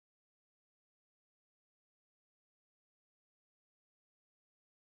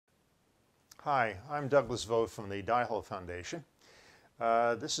Hi, I'm Douglas Vogt from the Diehole Foundation.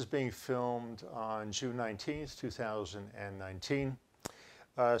 This is being filmed on June 19th, 2019.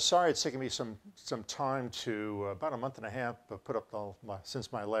 Sorry it's taken me some time to, about a month and a half, put up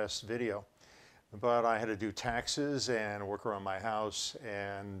since my last video. But I had to do taxes and work around my house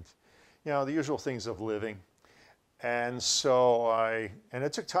and, you know, the usual things of living. And so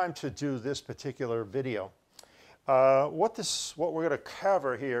it took time to do this particular video. What we're going to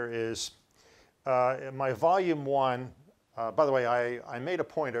cover here is in my volume 1, by the way, I made a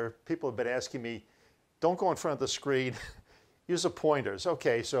pointer. People have been asking me, don't go in front of the screen, use the pointers.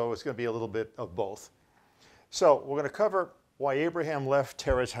 Okay, so it's going to be a little bit of both. So we're going to cover why Abraham left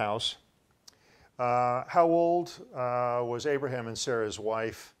Terah's house. How old was Abraham and Sarah's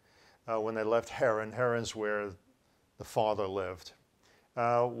wife when they left Haran? Haran's where the father lived.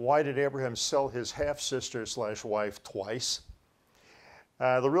 Why did Abraham sell his half-sister/wife twice?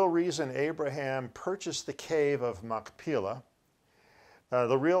 The real reason Abraham purchased the cave of Machpelah,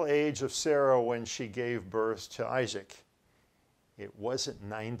 the real age of Sarah when she gave birth to Isaac. It wasn't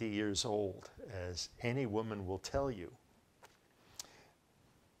 90 years old, as any woman will tell you.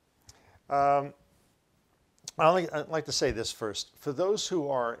 I'd like to say this first. For those who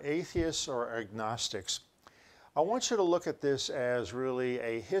are atheists or agnostics, I want you to look at this as really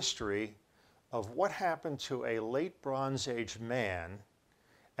a history of what happened to a late Bronze Age man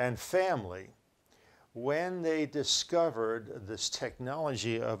and family when they discovered this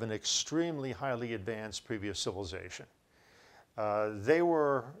technology of an extremely highly advanced previous civilization.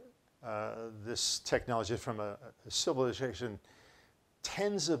 This technology from a civilization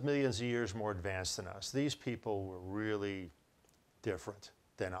tens of millions of years more advanced than us. These people were really different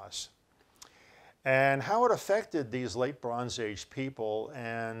than us. And how it affected these late Bronze Age people,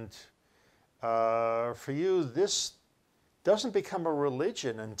 and for you, this doesn't become a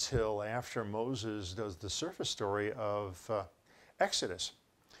religion until after Moses does the surface story of Exodus.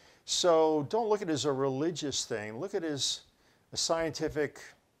 So don't look at it as a religious thing. Look at it as a scientific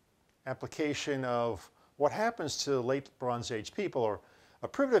application of what happens to late Bronze Age people or a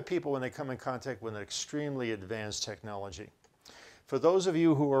primitive people when they come in contact with an extremely advanced technology. For those of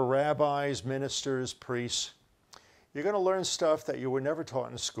you who are rabbis, ministers, priests, you're going to learn stuff that you were never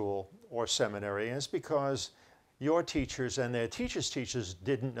taught in school or seminary, and it's because your teachers and their teachers' teachers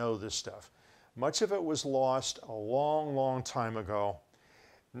didn't know this stuff. Much of it was lost a long, long time ago,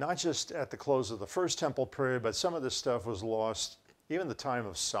 not just at the close of the First Temple period, but some of this stuff was lost even the time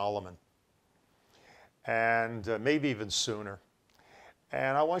of Solomon, and maybe even sooner.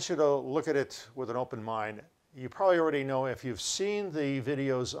 And I want you to look at it with an open mind. You probably already know, if you've seen the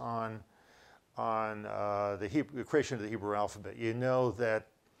videos on the creation of the Hebrew alphabet, you know that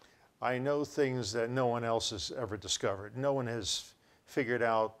I know things that no one else has ever discovered. No one has figured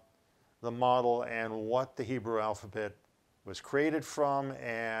out the model and what the Hebrew alphabet was created from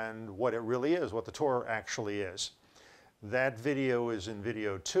and what it really is, what the Torah actually is. That video is in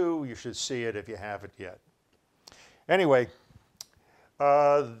video 2. You should see it if you haven't yet. Anyway,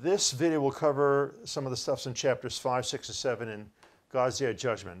 this video will cover some of the stuff in chapters 5, 6, and 7 in God's Day of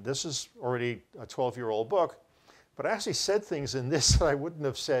Judgment. This is already a 12-year-old book, but I actually said things in this that I wouldn't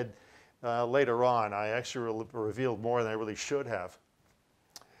have said later on. I actually revealed more than I really should have.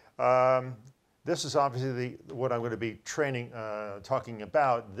 This is obviously what I'm going to be talking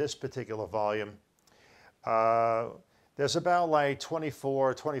about, this particular volume. There's about like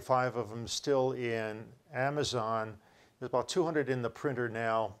 24, 25 of them still in Amazon. There's about 200 in the printer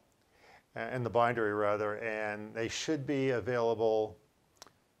now, in the bindery rather, and they should be available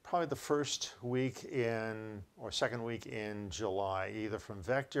probably the first week in, or second week in July, either from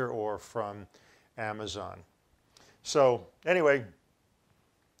Vector or from Amazon. So anyway,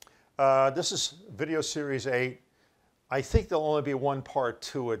 this is video series 8. I think there'll only be one part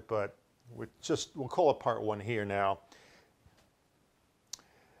to it, but we'll call it part 1 here now.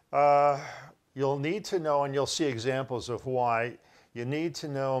 You'll need to know, and you'll see examples of why, you need to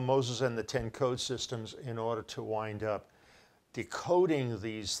know Moses and the 10 code systems in order to wind up decoding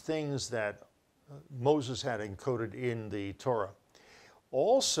these things that Moses had encoded in the Torah.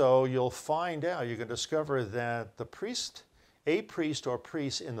 Also, you'll find out, you can discover that a priest or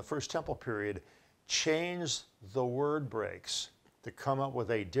priests in the First Temple period changed the word breaks to come up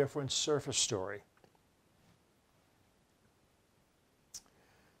with a different surface story.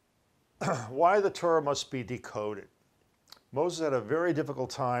 Why the Torah must be decoded. Moses had a very difficult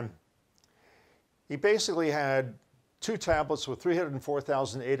time. He basically had 2 tablets with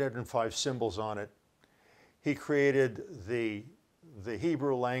 304,805 symbols on it. He created the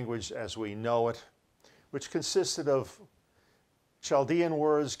Hebrew language as we know it, which consisted of Chaldean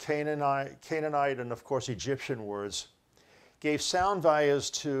words, Canaanite, and of course Egyptian words. Gave sound values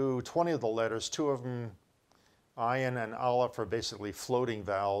to 20 of the letters, 2 of them, ayin and aleph, are basically floating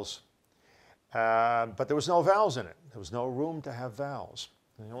vowels. But there was no vowels in it. There was no room to have vowels.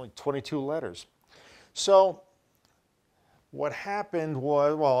 There were only 22 letters. So what happened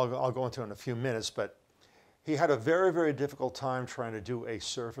was, well, I'll go into it in a few minutes, but he had a very, very difficult time trying to do a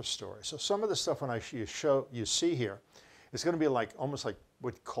surface story. So some of the stuff when you see here is going to be like almost like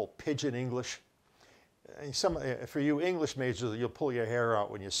what you call pidgin English. For you English majors, you'll pull your hair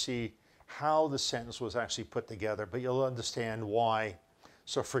out when you see how the sentence was actually put together, but you'll understand why.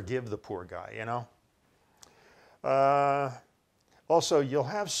 So forgive the poor guy, you know. Also, you'll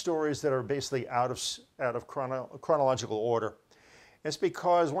have stories that are basically out of chronological order. It's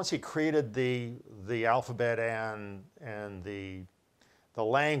because once he created the alphabet and the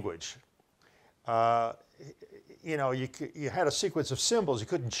language, you know, you had a sequence of symbols. You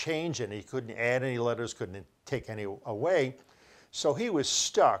couldn't change any. You couldn't add any letters. Couldn't take any away. So he was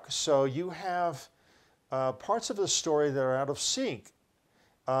stuck. So you have parts of the story that are out of sync.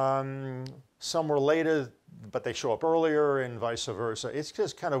 Some related, but they show up earlier, and vice versa. It's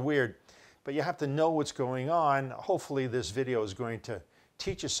just kind of weird. But you have to know what's going on. Hopefully this video is going to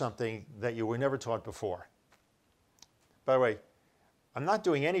teach you something that you were never taught before. By the way, I'm not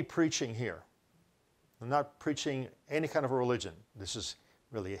doing any preaching here. I'm not preaching any kind of a religion. This is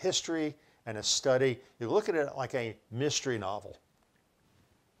really a history and a study. You look at it like a mystery novel.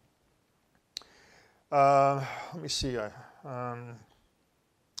 Let me see.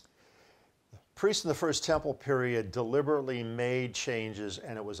 Priests in the First Temple period deliberately made changes,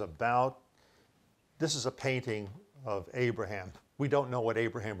 and it was about, this is a painting of Abraham. We don't know what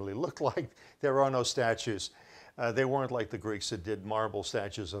Abraham really looked like. There are no statues. They weren't like the Greeks that did marble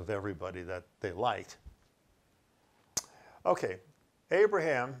statues of everybody that they liked. Okay,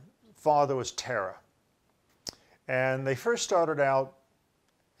 Abraham, father was Terah. And they first started out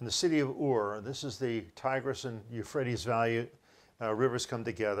in the city of Ur. This is the Tigris and Euphrates Valley rivers come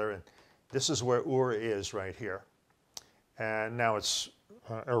together. And this is where Ur is right here. And now it's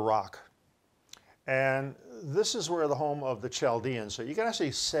Iraq. And this is where the home of the Chaldeans. So you can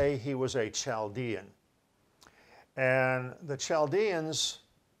actually say he was a Chaldean. And the Chaldeans,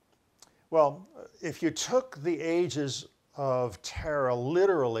 well, if you took the ages of Terah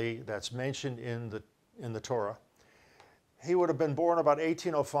literally, that's mentioned in the Torah, he would have been born about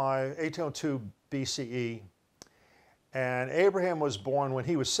 1802 BCE. And Abraham was born when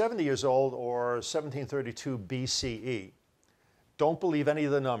he was 70 years old, or 1732 BCE. Don't believe any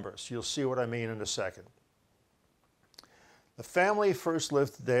of the numbers. You'll see what I mean in a second. The family first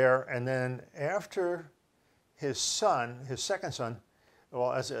lived there, and then after his son, his second son,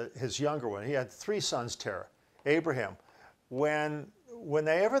 well, his younger one, he had 3 sons, Terah. Abraham.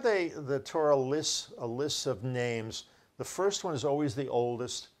 Whenever the Torah lists a list of names, the first one is always the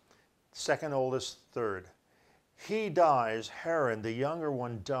oldest, second oldest, third. He dies, Haran, the younger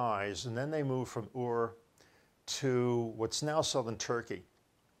one, dies, and then they move from Ur to what's now southern Turkey.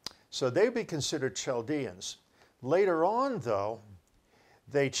 So they'd be considered Chaldeans. Later on, though,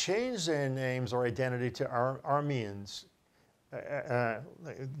 they changed their names or identity to Arameans.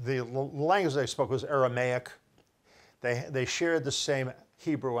 The language they spoke was Aramaic. They shared the same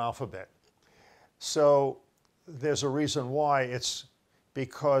Hebrew alphabet. So there's a reason why. It's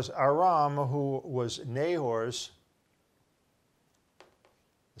because Aram, who was Nahor's,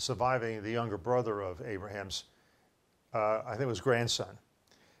 surviving the younger brother of Abraham's, I think it was grandson.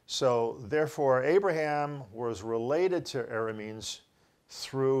 So therefore, Abraham was related to Arameans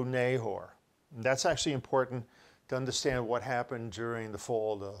through Nahor. And that's actually important to understand what happened during the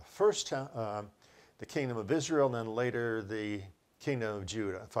fall of the kingdom of Israel, and then later the kingdom of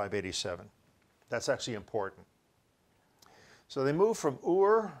Judah, 587. That's actually important. So they moved from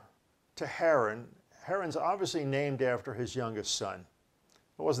Ur to Haran. Haran's obviously named after his youngest son.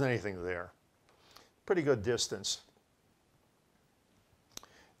 There wasn't anything there. Pretty good distance.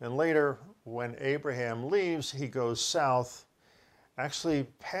 And later, when Abraham leaves, he goes south, actually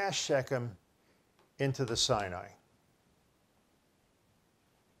past Shechem into the Sinai.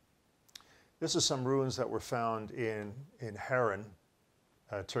 This is some ruins that were found in Haran,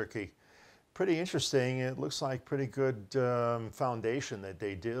 Turkey. Pretty interesting. It looks like pretty good foundation that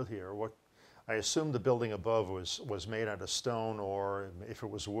they did here. I assume the building above was made out of stone, or if it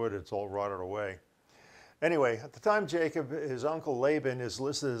was wood, it's all rotted away. Anyway, at the time Jacob, his uncle Laban is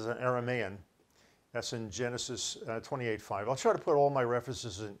listed as an Aramean. That's in Genesis 28:5. I'll try to put all my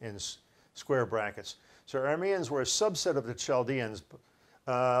references in square brackets. So Arameans were a subset of the Chaldeans.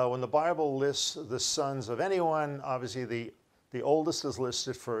 When the Bible lists the sons of anyone, obviously the The oldest is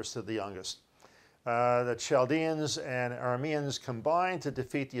listed first to the youngest. The Chaldeans and Arameans combined to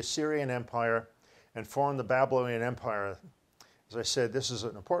defeat the Assyrian Empire and form the Babylonian Empire. As I said, this is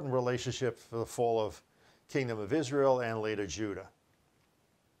an important relationship for the fall of Kingdom of Israel and later Judah.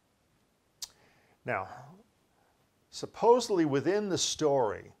 Now, supposedly within the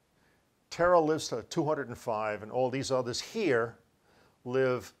story, Terah lives to 205, and all these others here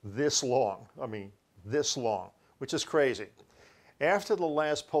live this long. I mean, this long, which is crazy. After the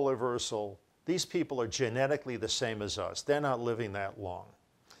last polar reversal, these people are genetically the same as us. They're not living that long.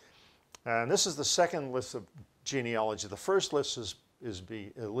 And this is the second list of genealogy. The first list is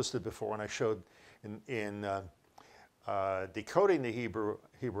listed before, and I showed in decoding the Hebrew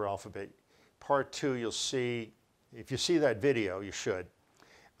alphabet. Part 2, you'll see, if you see that video, you should,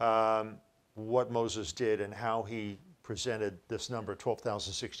 what Moses did and how he presented this number,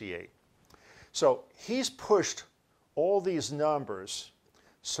 12,068. So he's pushed all these numbers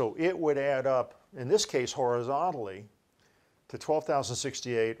so it would add up, in this case horizontally, to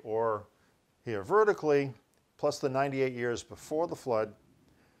 12,068, or here vertically, plus the 98 years before the flood.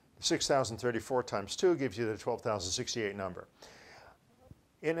 6,034 times 2 gives you the 12,068 number.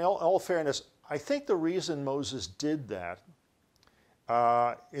 In all fairness, I think the reason Moses did that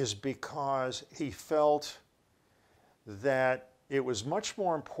is because he felt that it was much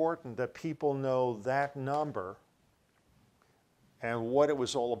more important that people know that number and what it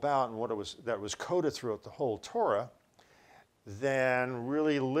was all about and what it was that was coded throughout the whole Torah than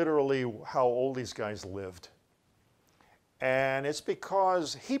really literally how old these guys lived. And it's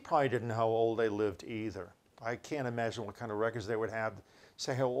because he probably didn't know how old they lived either. I can't imagine what kind of records they would have to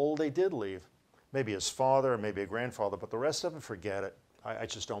say how old they did live. Maybe his father, maybe a grandfather, but the rest of them, forget it. I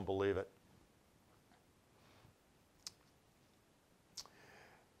just don't believe it.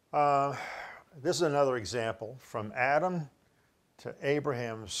 This is another example from Adam to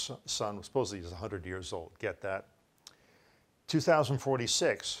Abraham's son, supposedly he's 100 years old, get that.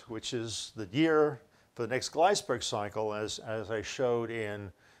 2046, which is the year for the next Gleisberg cycle, as I showed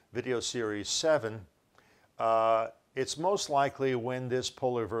in video series 7. It's most likely when this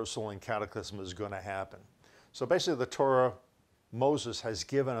polar reversal and cataclysm is going to happen. So basically the Torah, Moses has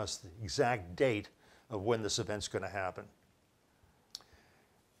given us the exact date of when this event's going to happen.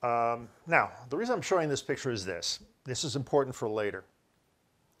 Now, the reason I'm showing this picture is this. This is important for later.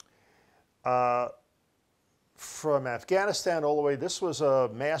 From Afghanistan all the way, this was a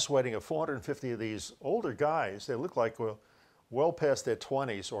mass wedding of 450 of these older guys. They look like well past their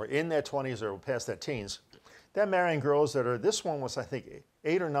 20s, or in their 20s, or past their teens. They're marrying girls that are, this one was, I think,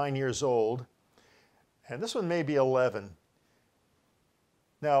 8 or 9 years old, and this one may be 11.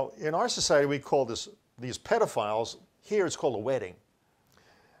 Now, in our society, we call these pedophiles. Here, it's called a wedding.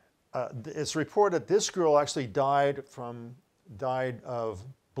 It's reported this girl actually died of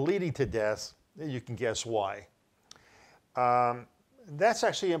bleeding to death. You can guess why. That's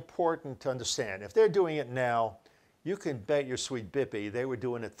actually important to understand. If they're doing it now, you can bet your sweet bippy they were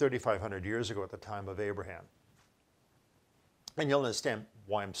doing it 3,500 years ago at the time of Abraham. And you'll understand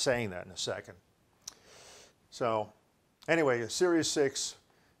why I'm saying that in a second. So anyway, Series 6,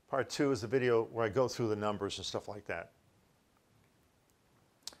 Part 2 is the video where I go through the numbers and stuff like that.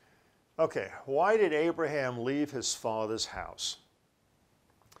 Okay, why did Abraham leave his father's house?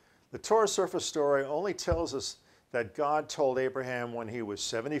 The Torah surface story only tells us that God told Abraham when he was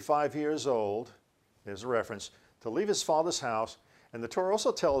 75 years old, there's a reference, to leave his father's house. And the Torah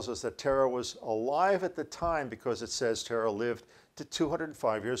also tells us that Terah was alive at the time, because it says Terah lived to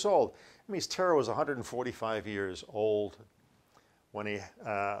 205 years old. It means Terah was 145 years old when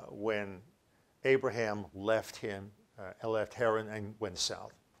Abraham left Haran and went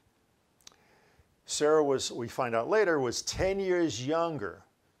south. Sarah was, we find out later, was 10 years younger.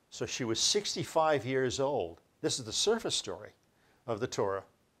 So she was 65 years old. This is the surface story of the Torah.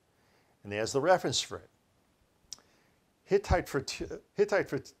 And there's the reference for it. Hittite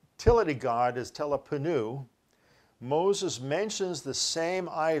fertility god is Telepanu. Moses mentions the same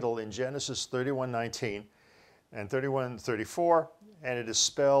idol in Genesis 31:19 and 31:34, and it is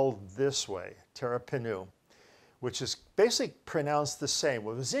spelled this way, Terapenu, which is basically pronounced the same.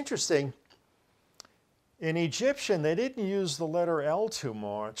 What was interesting, in Egyptian, they didn't use the letter L too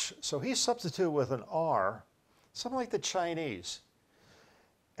much, so he substituted with an R, something like the Chinese.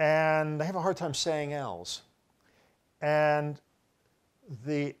 And they have a hard time saying L's. And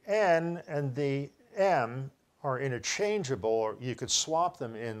the N and the M are interchangeable, or you could swap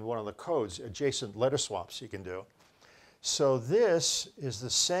them in one of the codes, adjacent letter swaps you can do. So this is the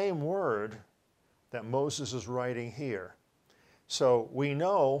same word that Moses is writing here. So we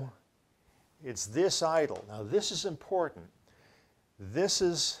know it's this idol. Now this is important. This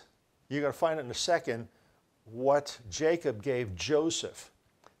is, you're going to find it in a second, what Jacob gave Joseph,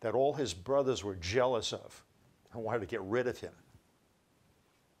 that all his brothers were jealous of and wanted to get rid of him.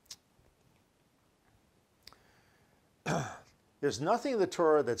 There's nothing in the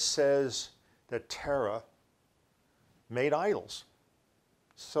Torah that says that Terah made idols.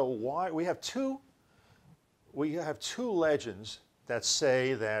 So why we have two legends that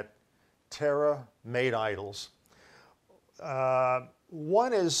say that Terah made idols.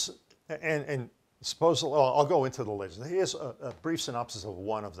 One is, and supposedly, well, I'll go into the legends. Here's a brief synopsis of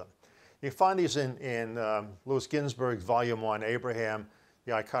one of them. You find these in Louis Ginsburg's Volume 1, Abraham,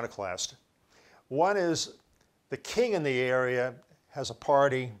 the Iconoclast. One is the king in the area has a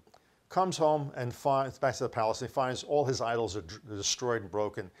party, comes home and finds, back to the palace, and he finds all his idols are destroyed and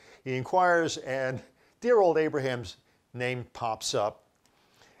broken. He inquires, and dear old Abraham's name pops up,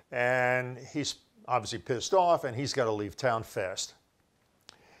 and he's obviously pissed off, and he's got to leave town fast.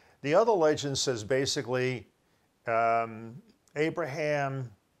 The other legend says basically Abraham,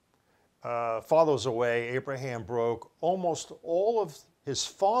 father was away, Abraham broke almost all of his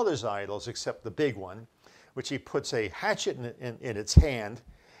father's idols except the big one, which he puts a hatchet in its hand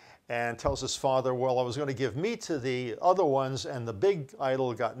and tells his father, well, I was going to give meat to the other ones, and the big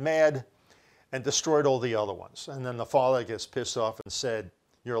idol got mad and destroyed all the other ones. And then the father gets pissed off and said,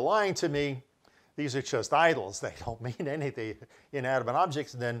 you're lying to me. These are just idols. They don't mean anything, inanimate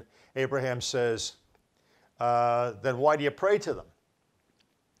objects. And then Abraham says, then why do you pray to them?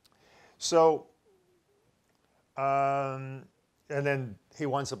 So, and then he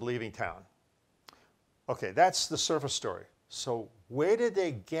winds up leaving town. Okay, that's the surface story. So where did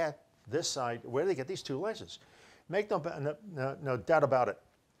they get this side? Where did they get these two legends? Make no doubt about it.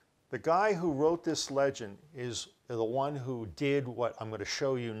 The guy who wrote this legend is the one who did what I'm going to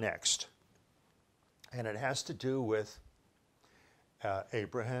show you next. And it has to do with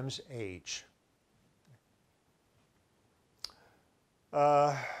Abraham's age.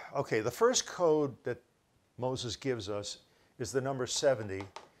 Okay, the first code that Moses gives us is the number 70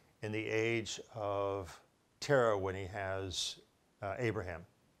 in the age of Terah when he has Abraham.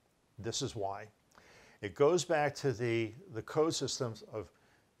 This is why. It goes back to the code systems of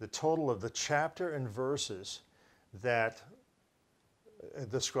the total of the chapter and verses that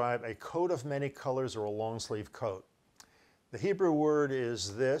describe a coat of many colors or a long sleeve coat. The Hebrew word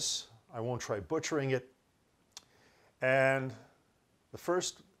is this. I won't try butchering it. And the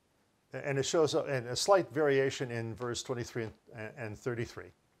first, and it shows a slight variation in verse 23 and 33.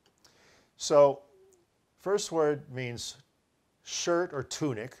 So, first word means shirt or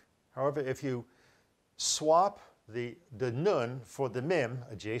tunic. However, if you swap the nun for the mim,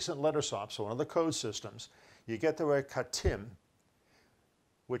 adjacent letter swap, so one of the code systems, you get the word katim,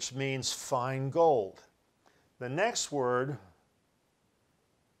 which means fine gold. The next word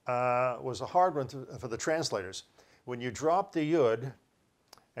was a hard one for the translators. When you drop the yud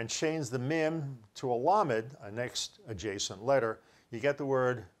and change the mim to a lamed, a next adjacent letter, you get the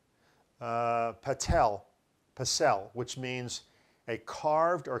word pasel, which means a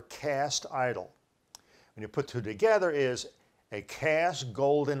carved or cast idol. When you put two together is a cast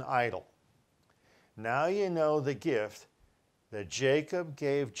golden idol. Now you know the gift that Jacob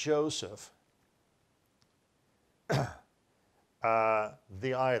gave Joseph, the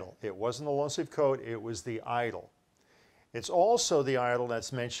idol. It wasn't the long sleeve coat, it was the idol. It's also the idol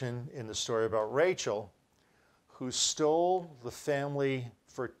that's mentioned in the story about Rachel, who stole the family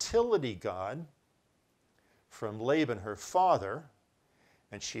fertility god from Laban, her father,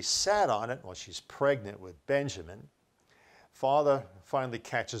 and she sat on it while she's pregnant with Benjamin. Father finally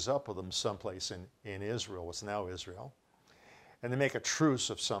catches up with them someplace in Israel, what's now Israel, and they make a truce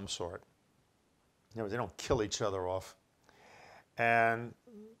of some sort. You know, they don't kill each other off.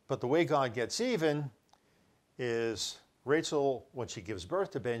 But the way God gets even is Rachel, when she gives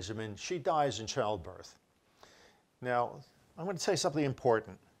birth to Benjamin, she dies in childbirth. Now, I'm going to tell you something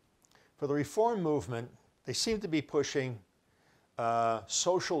important. For the Reform movement, they seem to be pushing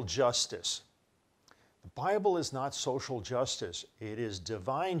social justice. The Bible is not social justice. It is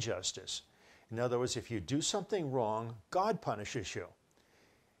divine justice. In other words, if you do something wrong, God punishes you.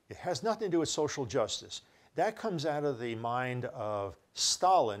 It has nothing to do with social justice. That comes out of the mind of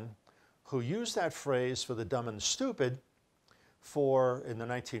Stalin, who used that phrase for the dumb and the stupid in the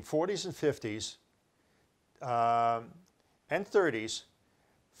 1940s and 50s and 30s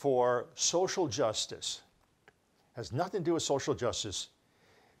for social justice. It has nothing to do with social justice.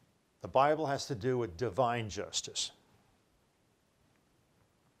 The Bible has to do with divine justice.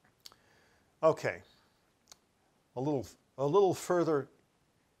 Okay, a little further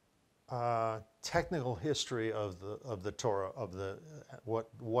technical history of the Torah, of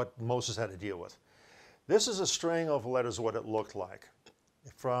what Moses had to deal with. This is a string of letters, what it looked like,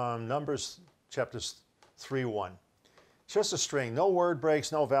 from Numbers chapters 3:1. Just a string, no word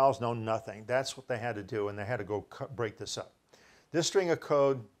breaks, no vowels, no nothing. That's what they had to do, and they had to go break this up. This string of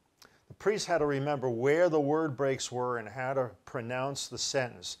code, the priests had to remember where the word breaks were and how to pronounce the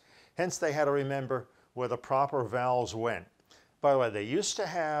sentence. Hence, they had to remember where the proper vowels went. By the way, they used to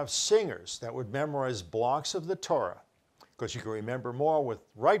have singers that would memorize blocks of the Torah, because you can remember more with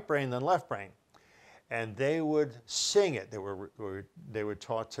right brain than left brain. And they would sing it. They were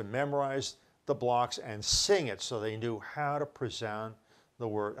taught to memorize the blocks and sing it, so they knew how to pronounce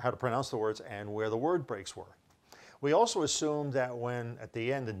the words and where the word breaks were. We also assume that when, at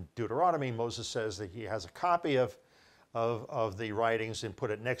the end in Deuteronomy, Moses says that he has a copy of the writings and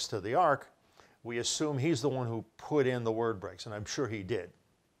put it next to the ark, we assume he's the one who put in the word breaks, and I'm sure he did.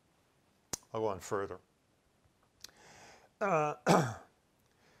 I'll go on further. The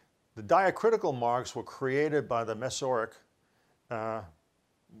diacritical marks were created by the Masoretic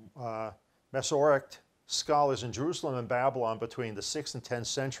scholars in Jerusalem and Babylon between the 6th and 10th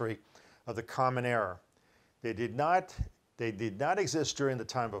century of the Common Era. They did not exist during the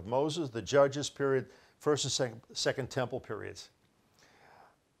time of Moses, the Judges period, First and Second Temple periods.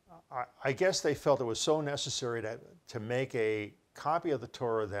 I guess they felt it was so necessary to make a copy of the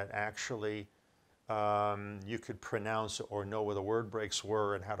Torah that actually you could pronounce or know where the word breaks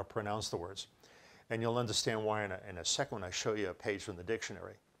were and how to pronounce the words. And you'll understand why in a second when I show you a page from the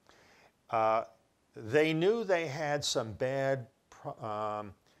dictionary. They knew they had some bad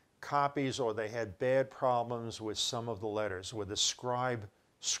copies, or they had bad problems with some of the letters, where the scribe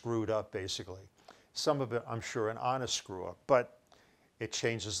screwed up, basically. Some of it, I'm sure, an honest screw up, but it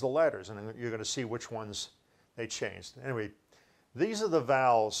changes the letters, and you're going to see which ones they changed. Anyway, these are the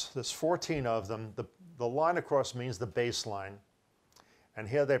vowels. There's 14 of them. The line across means the bass line, and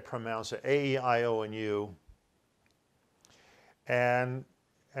here they pronounce it A, E, I, O, and U. And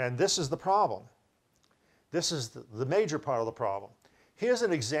this is the problem. This is the major part of the problem. Here's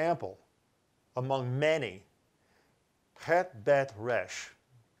an example among many, Het, Bet, Resh.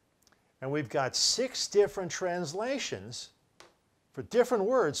 And we've got 6 different translations for different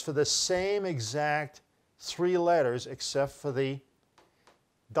words for the same exact 3 letters, except for the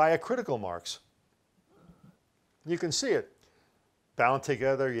diacritical marks. You can see it, bound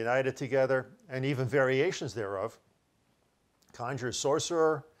together, united together, and even variations thereof. Conjure,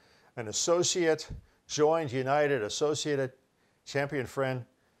 sorcerer, an associate, joined, united, associated, champion, friend,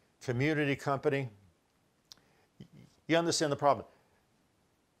 community, company. You understand the problem.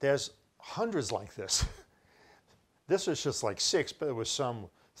 There's hundreds like this. This was just like 6, but there was some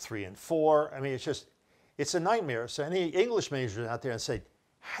 3 and 4. I mean, it's a nightmare. So any English majors out there and say,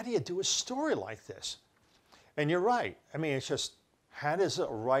 how do you do a story like this? And you're right. I mean, it's just, how does a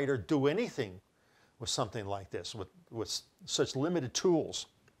writer do anything with something like this, with such limited tools?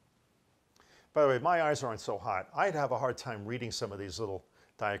 By the way, my eyes aren't so hot. I'd have a hard time reading some of these little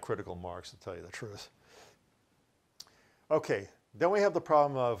diacritical marks, to tell you the truth. Okay, then we have the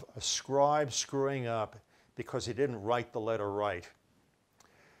problem of a scribe screwing up because he didn't write the letter right.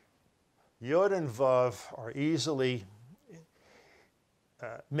 Yod and Vav are easily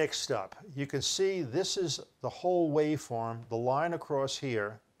mixed up. You can see this is the whole waveform. The line across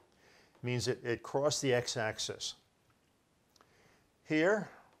here means it crossed the x-axis.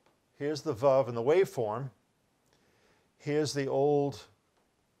 Here's the Vav in the waveform. Here's the old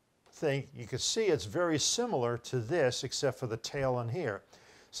thing. You can see it's very similar to this, except for the tail in here.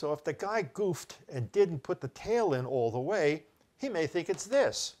 So if the guy goofed and didn't put the tail in all the way, he may think it's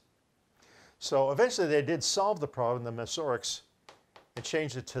this. So eventually they did solve the problem, the Masorecs, and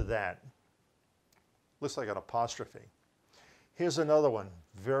changed it to that. Looks like an apostrophe. Here's another one,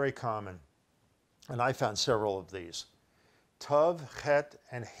 very common, and I found several of these. Tav, Het,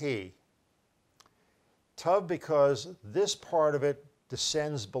 and He. Tav because this part of it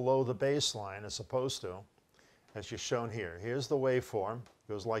descends below the baseline as opposed to, as you're shown here. Here's the waveform. It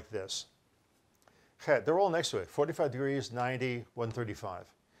goes like this. Het, they're all next to it. 45 degrees, 90, 135.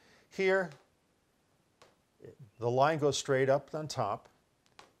 Here, the line goes straight up on top,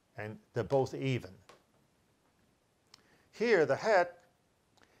 and they're both even. Here, the Het,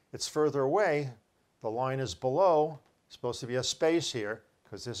 it's further away. The line is below. It's supposed to be a space here,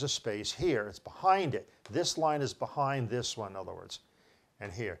 because there's a space here. It's behind it. This line is behind this one, in other words.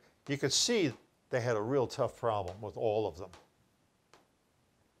 And here. You could see they had a real tough problem with all of them.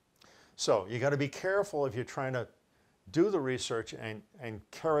 So you got to be careful if you're trying to do the research and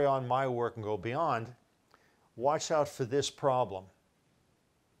carry on my work and go beyond. Watch out for this problem.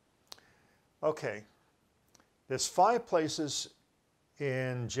 Okay, there's 5 places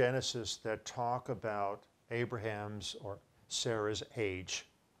in Genesis that talk about Abraham's or Sarah's age.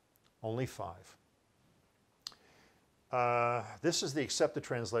 Only 5. This is the accepted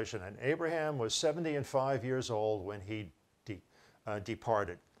translation. And Abraham was 75 years old when he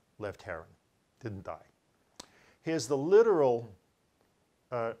departed, left Haran, didn't die. Here's the literal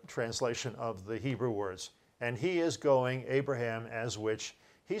translation of the Hebrew words. And he is going, Abraham, as which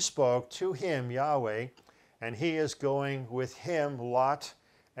he spoke to him, Yahweh, and he is going with him, Lot,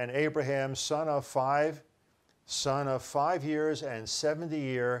 and Abraham, son of 5 years and 70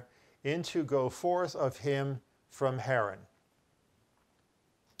 year, into go forth of him from Haran.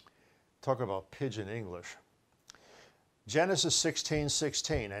 Talk about pidgin English. Genesis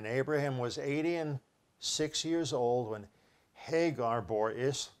 16:16, and Abraham was 86 years old when Hagar bore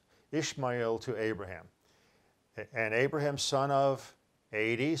Ishmael to Abraham. And Abraham, son of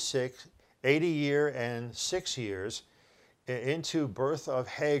 80 year and 6 years, into birth of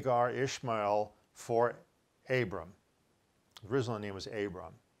Hagar, Ishmael, for Abram. The original name was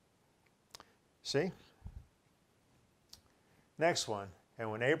Abram. See? Next one.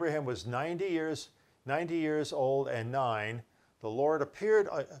 And when Abraham was 90 years old and 9, the Lord appeared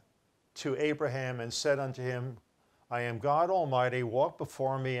to Abraham and said unto him, I am God Almighty, walk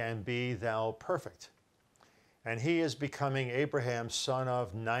before me and be thou perfect. And he is becoming Abraham, son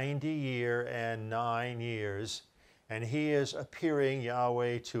of 90 year and 9 years. And he is appearing,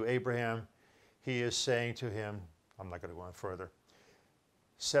 Yahweh, to Abraham. He is saying to him, I'm not going to go on further.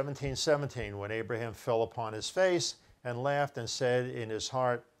 17:17, when Abraham fell upon his face and laughed and said in his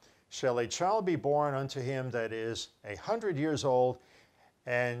heart, shall a child be born unto him that is 100 years old,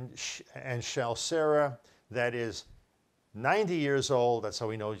 and shall Sarah, that is 90 years old, that's how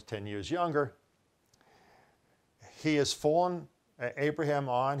we know he's 10 years younger, he is fallen, Abraham,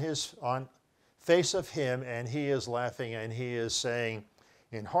 on face of him, and he is laughing, and he is saying,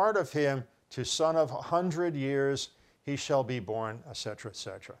 in heart of him, to son of 100 years, he shall be born, etc.,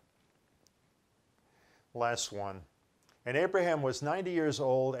 etc. Last one. And Abraham was 90 years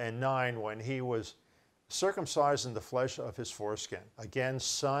old and 9 when he was circumcised in the flesh of his foreskin. Again,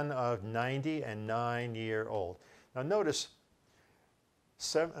 son of 90 and 9 year old. Now notice,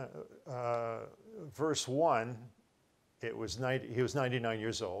 verse 1, he was 99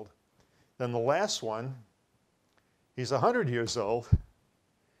 years old. Then the last one, he's 100 years old.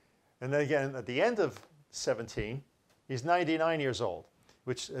 And then again, at the end of 17, he's 99 years old,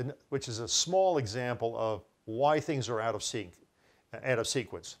 which is a small example of why things are out of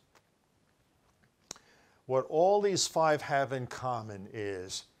sequence. What all these 5 have in common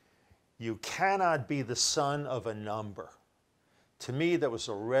is you cannot be the son of a number. To me, that was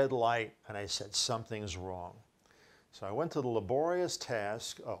a red light, and I said, something's wrong. So I went to the laborious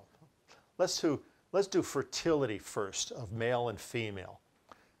task. Let's do fertility first of male and female.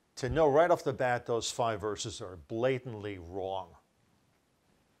 To know right off the bat those 5 verses are blatantly wrong.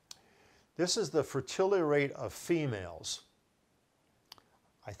 This is the fertility rate of females.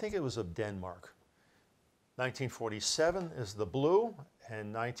 I think it was of Denmark. 1947 is the blue,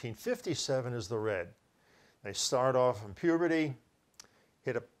 and 1957 is the red. They start off in puberty,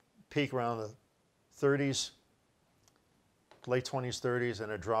 hit a peak around the 30s, late 20s, 30s,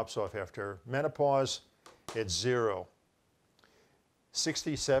 and it drops off after menopause. It's 0.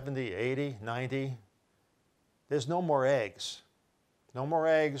 60, 70, 80, 90, there's no more eggs. No more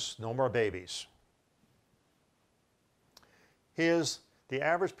eggs, no more babies. Here's the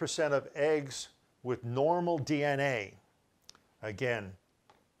average percent of eggs with normal DNA. Again,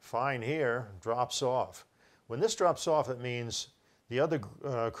 fine here, drops off. When this drops off, it means the other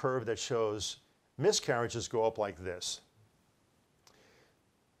curve that shows miscarriages go up like this.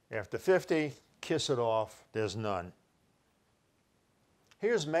 After 50, kiss it off, there's none.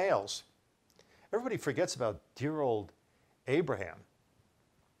 Here's males. Everybody forgets about dear old Abraham.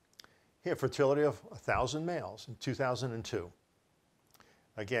 He had fertility of 1,000 males in 2002.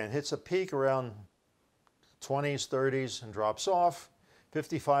 Again, hits a peak around 20s, 30s, and drops off.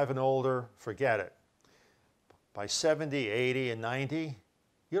 55 and older, forget it. By 70, 80, and 90,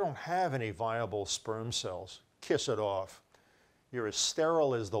 you don't have any viable sperm cells. Kiss it off. You're as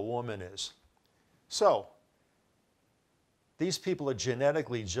sterile as the woman is. So, these people are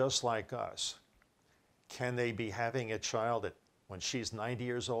genetically just like us. Can they be having a child when she's 90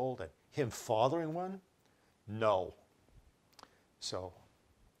 years old and him fathering one? No. So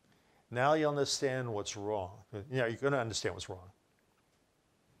now you understand what's wrong. You're going to understand what's wrong.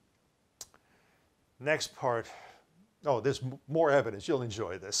 Next part. Oh, there's more evidence. You'll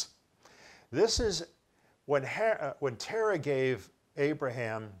enjoy this. This is when Terah gave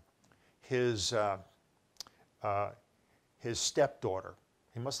Abraham his stepdaughter.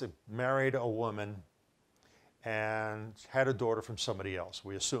 He must have married a woman and had a daughter from somebody else.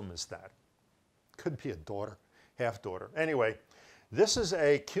 We assume it's that. Could be a daughter, half-daughter. Anyway, this is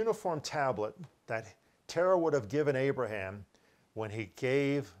a cuneiform tablet that Terah would have given Abraham when he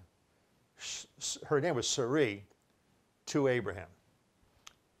gave, her name was Sarai, to Abraham.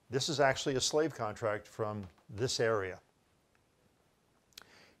 This is actually a slave contract from this area.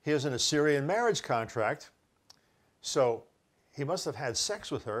 Here's an Assyrian marriage contract. So he must have had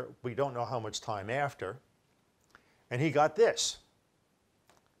sex with her. We don't know how much time after. And he got this,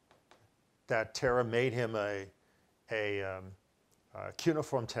 that Terah made him a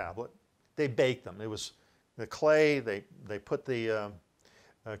cuneiform tablet. They baked them. It was the clay, they put the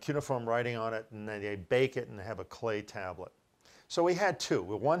cuneiform writing on it, and then they bake it and they have a clay tablet. So he had two.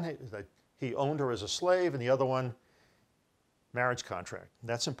 One, he owned her as a slave, and the other one, marriage contract.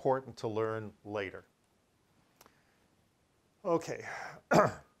 That's important to learn later. Okay.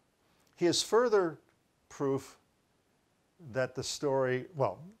 Here's further proof that the story,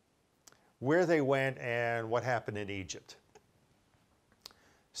 well, where they went and what happened in Egypt.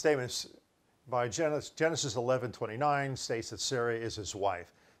 Statements by Genesis 11:29 states that Sarah is his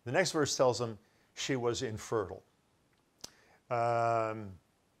wife. The next verse tells him she was infertile.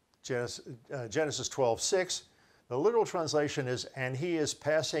 Genesis 12:6, the literal translation is, and he is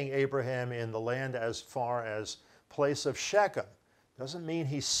passing Abraham in the land as far as place of Shechem. Doesn't mean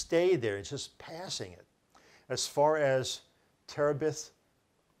he stayed there, it's just passing it. As far as Terebinth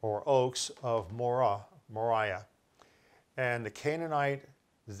or oaks of Moriah, and the Canaanite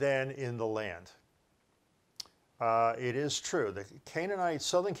then in the land. It is true. The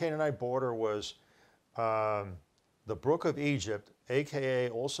southern Canaanite border was the Brook of Egypt, aka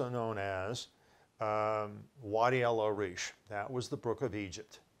also known as Wadi el-Arish. That was the Brook of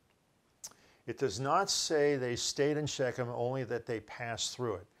Egypt. It does not say they stayed in Shechem, only that they passed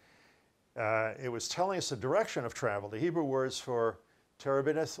through it. It was telling us the direction of travel. The Hebrew words for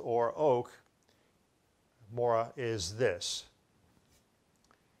Terebinth or oak, Morah, is this.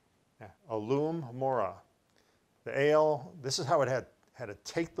 Alum Morah. The Ale, this is how it had to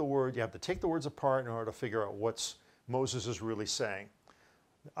take the word. You have to take the words apart in order to figure out what Moses is really saying.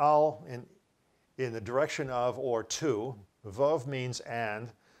 Al in the direction of or to. Vav means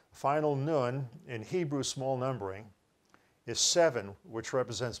and. Final nun in Hebrew small numbering is 7, which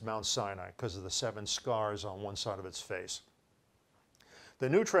represents Mount Sinai because of the 7 scars on one side of its face. The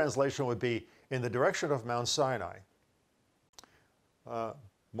new translation would be in the direction of Mount Sinai.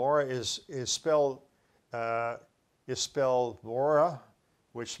 Morah is spelled Morah,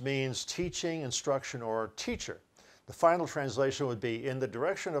 which means teaching, instruction, or teacher. The final translation would be in the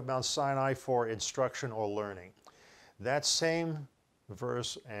direction of Mount Sinai for instruction or learning. That same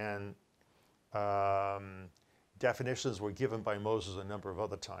verse and definitions were given by Moses a number of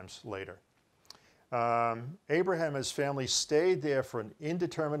other times later. Abraham and his family stayed there for an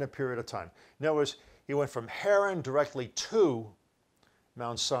indeterminate period of time. In other words, he went from Haran directly to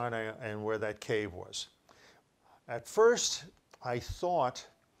Mount Sinai and where that cave was. At first, I thought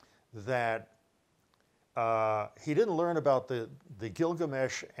that he didn't learn about the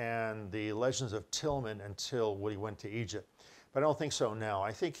Gilgamesh and the legends of Tillman until when he went to Egypt. But I don't think so now.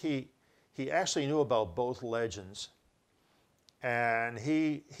 I think he actually knew about both legends, and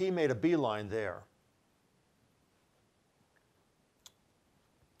he made a beeline there.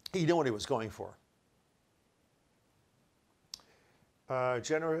 He knew what he was going for.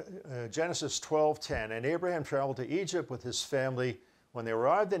 Genesis 12:10, and Abraham traveled to Egypt with his family. When they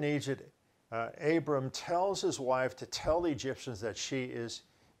arrived in Egypt, Abram tells his wife to tell the Egyptians that she is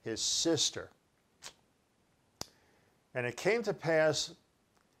his sister. And it came to pass,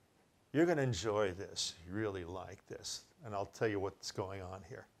 you're going to enjoy this, you really like this, and I'll tell you what's going on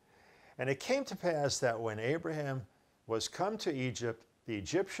here. And it came to pass that when Abraham was come to Egypt, the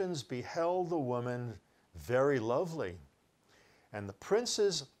Egyptians beheld the woman very lovely. And the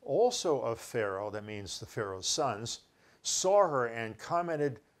princes also of Pharaoh, that means the Pharaoh's sons, saw her and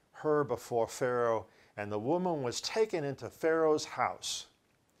commended her before Pharaoh, and the woman was taken into Pharaoh's house.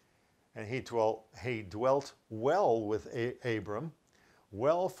 And he dwelt well with Abram,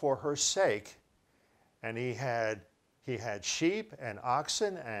 well for her sake, and he had sheep and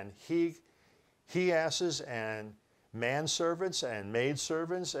oxen and he-asses and manservants and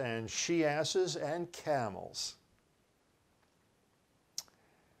maidservants and she-asses and camels.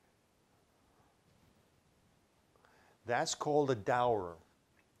 That's called a dower,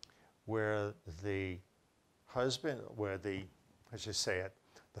 where the husband,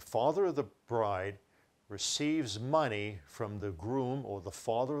 the father of the bride receives money from the groom or the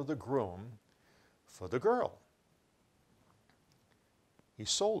father of the groom for the girl. He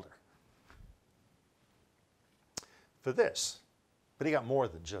sold her for this, but he got more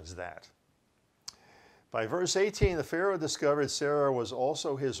than just that. By verse 18, the Pharaoh discovered Sarah was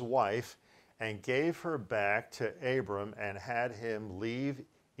also his wife and gave her back to Abram and had him leave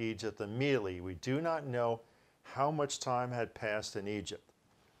Egypt immediately. We do not know how much time had passed in Egypt.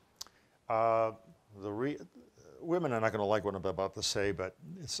 Women are not going to like what I'm about to say, but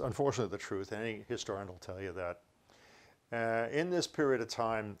it's unfortunately the truth. Any historian will tell you that. In this period of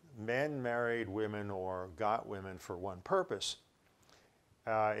time, men married women or got women for one purpose.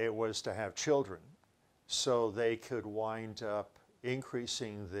 It was to have children, so they could wind up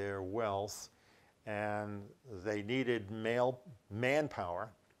increasing their wealth, and they needed manpower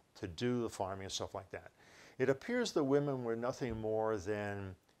to do the farming and stuff like that. It appears the women were nothing more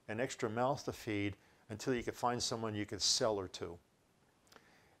than an extra mouth to feed until you could find someone you could sell her to.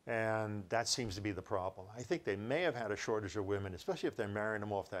 And that seems to be the problem. I think they may have had a shortage of women, especially if they're marrying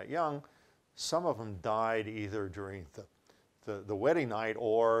them off that young. Some of them died either during the wedding night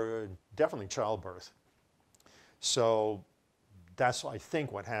or definitely childbirth. So that's, I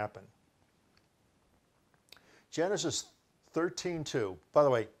think, what happened. Genesis 13:2. By the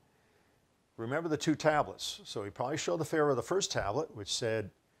way, remember the 2 tablets. So he probably showed the Pharaoh the first tablet, which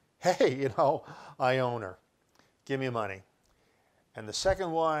said, hey, you know, I own her. Give me money. And the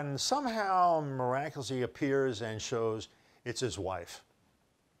second one somehow miraculously appears and shows it's his wife.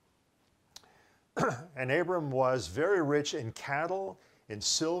 And Abram was very rich in cattle, in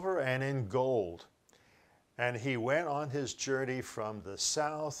silver, and in gold. And he went on his journey from the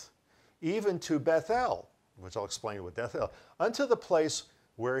south, even to Bethel, which I'll explain with Bethel, unto the place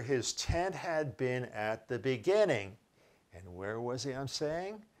where his tent had been at the beginning. And where was he, I'm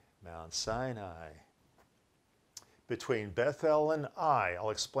saying? Mount Sinai. Between Bethel and Ai, I'll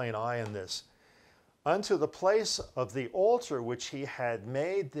explain Ai in this, unto the place of the altar which he had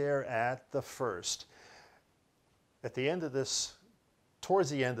made there at the first. At the end of this, towards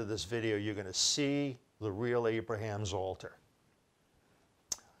the end of this video, you're going to see the real Abraham's altar.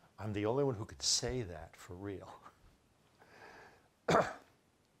 I'm the only one who could say that for real.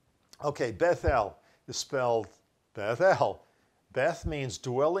 Okay, Bethel is spelled Bethel. Beth means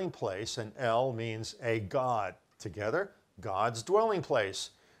dwelling place, and El means a god. Together, God's dwelling place.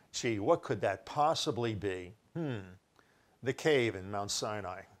 Gee, what could that possibly be? The cave in Mount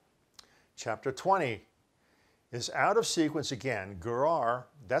Sinai. Chapter 20 is out of sequence again. Gerar,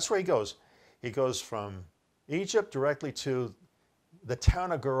 that's where he goes. He goes from Egypt directly to the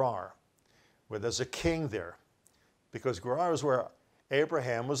town of Gerar, where there's a king there, because Gerar is where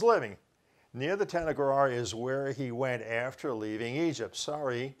Abraham was living. Near the town of Gerar is where he went after leaving Egypt.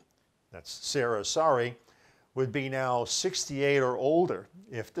 Sorry, that's Sarah, sorry, would be now 68 or older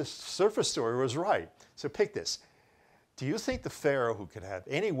if the surface story was right. So pick this. Do you think the Pharaoh, who could have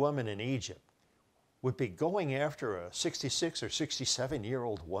any woman in Egypt, would be going after a 66 or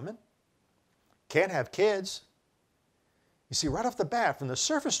 67-year-old woman? Can't have kids. You see, right off the bat, from the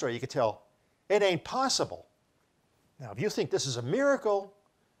surface story, you could tell it ain't possible. Now, if you think this is a miracle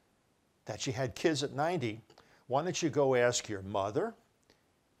that she had kids at 90, why don't you go ask your mother,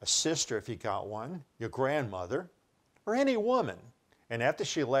 a sister if you got one, your grandmother, or any woman. And after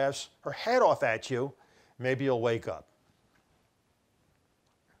she laughs her head off at you, maybe you'll wake up.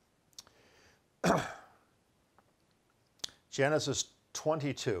 Genesis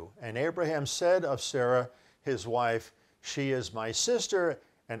 22, and Abraham said of Sarah, his wife, she is my sister,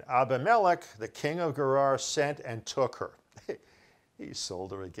 and Abimelech, the king of Gerar, sent and took her. He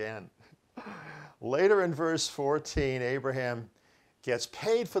sold her again. Later in verse 14, Abraham gets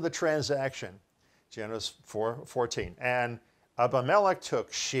paid for the transaction. Genesis 4:14. And Abimelech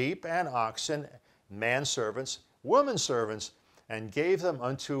took sheep and oxen, manservants, womenservants, and gave them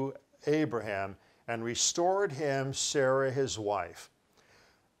unto Abraham, and restored him Sarah his wife.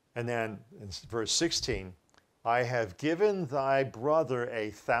 And then in verse 16, I have given thy brother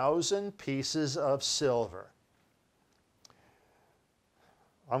 1,000 pieces of silver.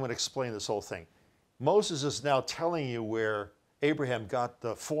 I'm going to explain this whole thing. Moses is now telling you where Abraham got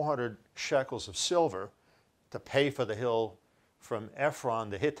the 400 shekels of silver to pay for the hill from Ephron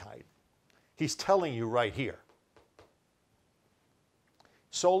the Hittite. He's telling you right here.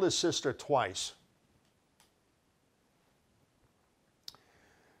 Sold his sister twice.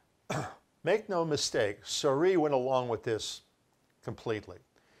 Make no mistake, Sarai went along with this completely.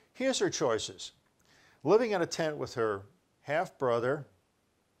 Here's her choices. Living in a tent with her half-brother,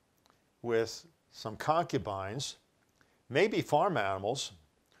 with some concubines, maybe farm animals,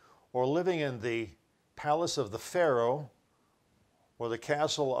 or living in the palace of the Pharaoh or the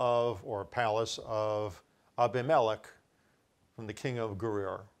castle of, or palace of Abimelech from the King of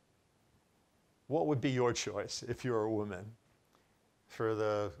Gerar? What would be your choice if you're a woman? For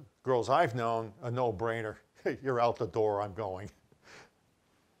the girls I've known, a no-brainer. You're out the door, I'm going.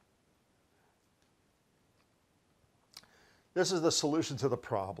 This is the solution to the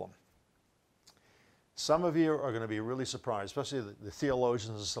problem. Some of you are going to be really surprised, especially the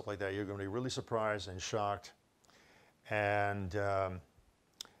theologians and stuff like that. You're going to be really surprised and shocked. And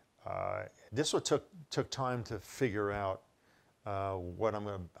this one took time to figure out what I'm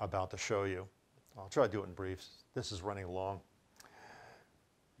about to show you. I'll try to do it in brief. This is running long.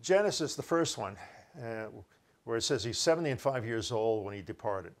 Genesis, the first one, where it says he's 70 and 5 years old when he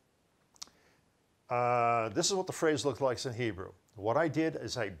departed. This is what the phrase looked like in Hebrew. What I did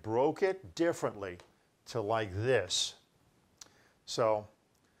is I broke it differently to like this. So,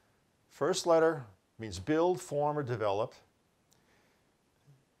 first letter means build, form, or develop.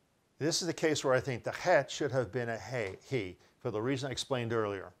 This is the case where I think the het should have been a he, for the reason I explained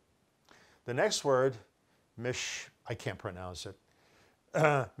earlier. The next word, mish, I can't pronounce it,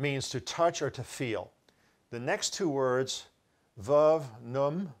 means to touch or to feel. The next two words, vav,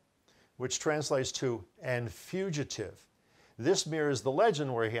 num, which translates to and fugitive. This mirrors the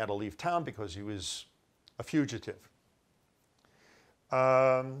legend where he had to leave town because he was a fugitive.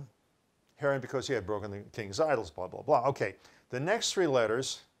 Heron because he had broken the king's idols, blah, blah, blah. Okay, the next three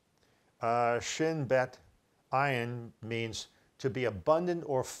letters, shin, bet, ayin, means to be abundant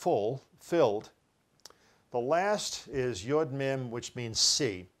or full, filled. The last is yod, mim, which means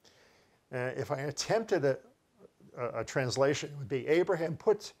sea. If I attempted a translation, it would be Abraham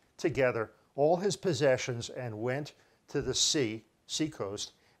put together all his possessions and went to the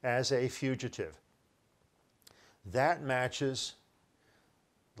seacoast as a fugitive. That matches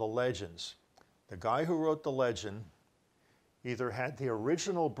the legends. The guy who wrote the legend either had the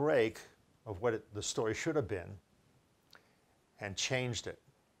original break of what the story should have been and changed it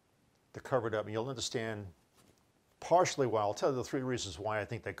to cover it up. And you'll understand partially why. I'll tell you the three reasons why I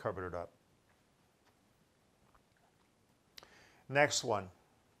think they covered it up. Next one.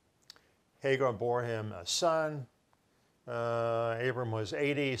 Hagar bore him a son. Abram was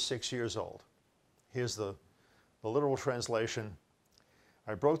 86 years old. Here's the literal translation.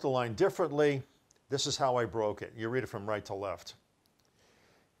 I broke the line differently. This is how I broke it. You read it from right to left.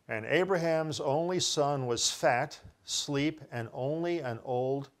 And Abraham's only son was fat, sleep, and only an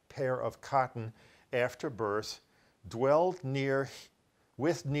old pair of cotton after birth, dwelled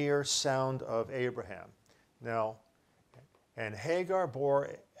with near sound of Abraham. Now, and Hagar bore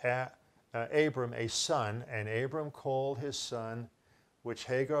Abram a son, and Abram called his son, which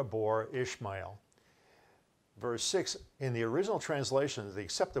Hagar bore, Ishmael. Verse 6, in the original translation, the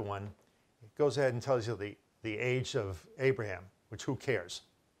accepted one, it goes ahead and tells you the age of Abraham, which who cares?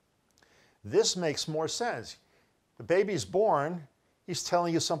 This makes more sense. The baby's born, he's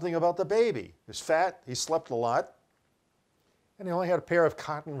telling you something about the baby. He's fat, he slept a lot, and he only had a pair of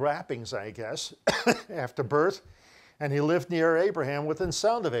cotton wrappings, I guess, after birth, and he lived near Abraham within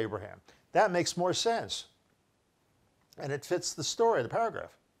sound of Abraham. That makes more sense. And it fits the story, the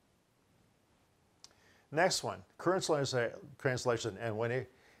paragraph. Next one, current translation. And when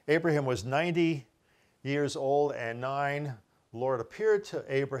Abraham was 90 years old and 9, the Lord appeared to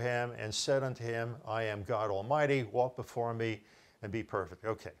Abraham and said unto him, I am God Almighty, walk before me and be perfect.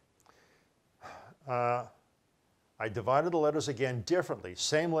 Okay. I divided the letters again differently.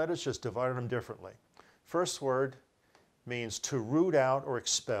 Same letters, just divided them differently. First word means to root out or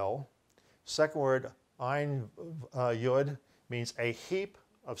expel. Second word, ein yud, means a heap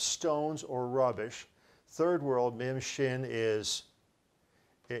of stones or rubbish. Third word, mim shin, is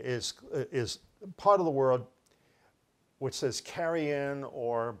part of the word which says carry in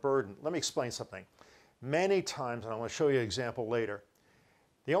or burden. Let me explain something. Many times, and I want to show you an example later,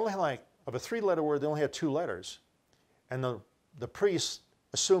 they only had of a three-letter word, they only had 2 letters. And the priest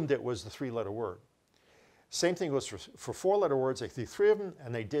assumed it was the 3-letter word. Same thing goes for 4-letter words. They did 3 of them,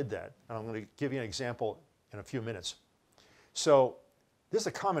 and they did that. And I'm going to give you an example in a few minutes. So this is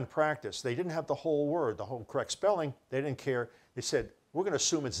a common practice. They didn't have the whole word, the whole correct spelling. They didn't care. They said, we're going to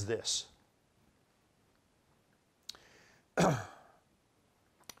assume it's this.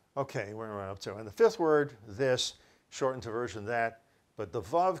 Okay, where am I up to? And the 5th word, this, shortened to version that, but the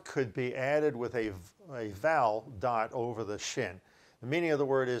vav could be added with a vowel dot over the shin. The meaning of the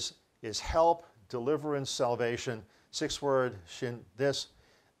word is help, deliverance, salvation. 6th word, shin, this.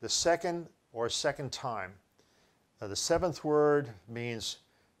 The second or second time. The 7th word means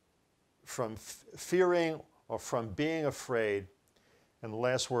from fearing or from being afraid. And the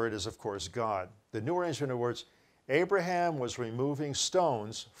last word is, of course, God. The New Arrangement of words, Abraham was removing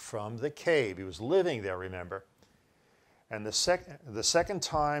stones from the cave. He was living there, remember. And the second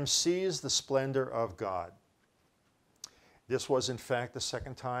time sees the splendor of God. This was, in fact, the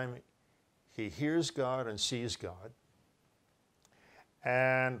second time he hears God and sees God.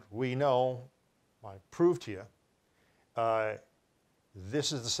 And we know, I proved to you,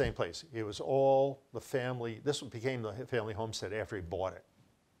 this is the same place. It was all the family, this became the family homestead after he bought it.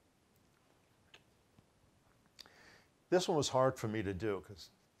 This one was hard for me to do because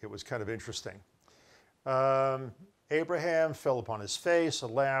it was kind of interesting. Abraham fell upon his face,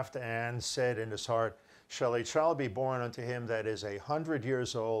 laughed, and said in his heart, shall a child be born unto him that is 100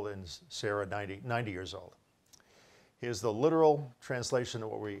 years old, and Sarah 90 years old? Here's the literal translation of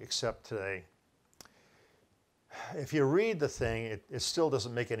what we accept today. If you read the thing, it still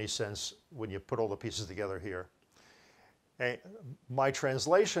doesn't make any sense when you put all the pieces together here. My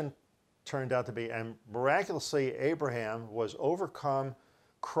translation turned out to be, and miraculously Abraham was overcome,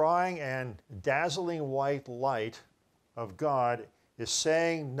 crying, and dazzling white light of God is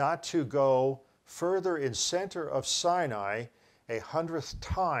saying not to go further in center of Sinai 100th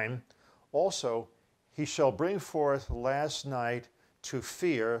time. Also, he shall bring forth last night to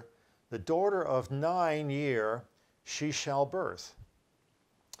fear the daughter of 9 year she shall birth.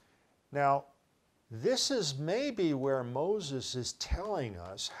 Now, this is maybe where Moses is telling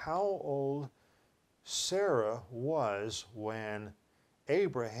us how old Sarah was when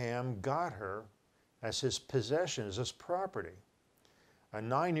Abraham got her as his possession, as his property. A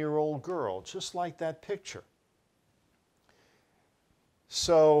 9-year-old girl, just like that picture.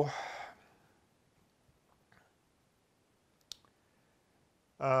 So,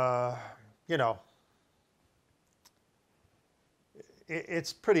 you know,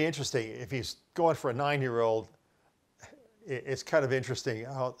 it's pretty interesting. If he's going for a 9-year-old, it's kind of interesting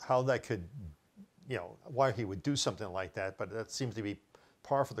how that could, you know, why he would do something like that, but that seems to be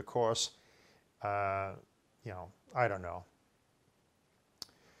par for the course. You know, I don't know.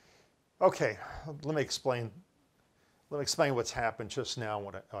 Okay, let me explain what's happened just now,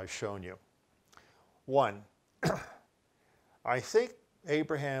 what I've shown you. One, I think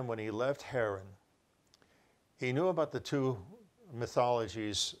Abraham, when he left Haran, he knew about the two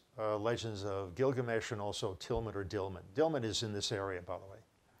mythologies, legends of Gilgamesh and also Tilman or Dilmun. Dilmun is in this area, by the way.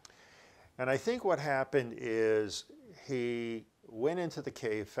 And I think what happened is he went into the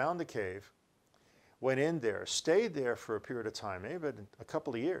cave, found the cave, went in there, stayed there for a period of time, maybe a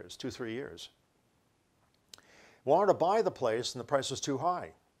couple of years, 2-3 years. Wanted to buy the place, and the price was too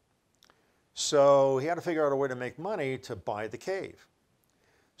high. So he had to figure out a way to make money to buy the cave.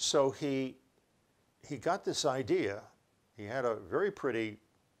 So he got this idea. He had a very pretty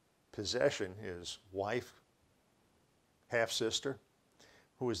possession, his wife, half-sister,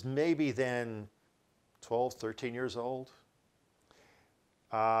 who was maybe then 12, 13 years old.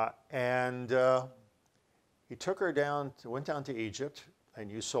 He took her down, went down to Egypt,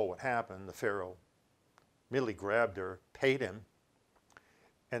 and you saw what happened. The Pharaoh immediately grabbed her, paid him,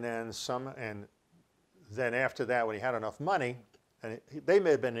 and then after that, when he had enough money, and they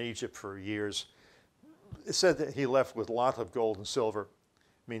may have been in Egypt for years, it said that he left with lots of gold and silver.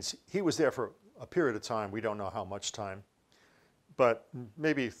 It means he was there for a period of time. We don't know how much time, but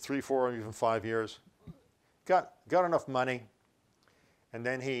maybe 3, 4, or even 5 years. Got enough money, and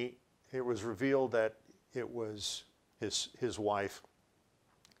then it was revealed that it was his wife.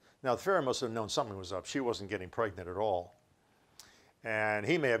 Now, the Pharaoh must have known something was up. She wasn't getting pregnant at all. And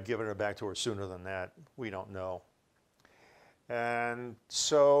he may have given her back to her sooner than that. We don't know. And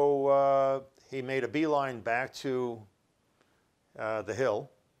so he made a beeline back to the hill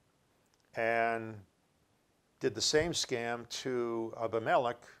and did the same scam to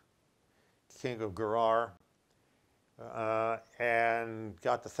Abimelech, king of Gerar, and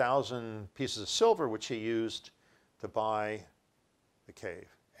got the 1,000 pieces of silver, which he used to buy the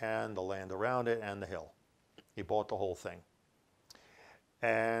cave and the land around it and the hill. He bought the whole thing.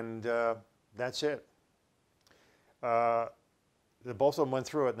 And that's it. Both of them went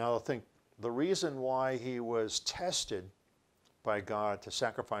through it. Now I think the reason why he was tested by God to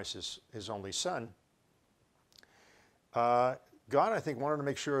sacrifice his only son, God, I think, wanted to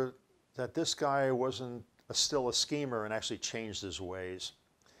make sure that this guy wasn't still a schemer and actually changed his ways.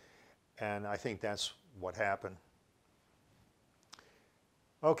 And I think that's what happened.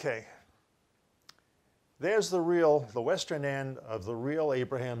 Okay. There's the western end of the real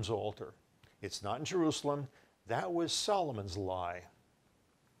Abraham's altar. It's not in Jerusalem. That was Solomon's lie.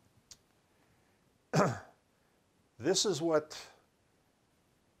 This is what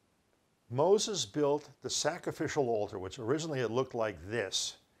Moses built the sacrificial altar, which originally it looked like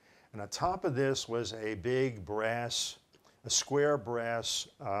this. And on top of this was a big brass, a square brass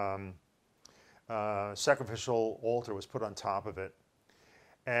sacrificial altar was put on top of it.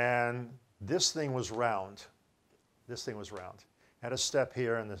 And this thing was round. This thing was round. Had a step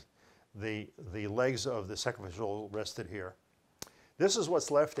here, and the legs of the sacrificial rested here. This is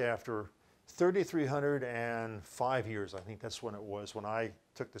what's left after 3,305 years. I think that's when it was when I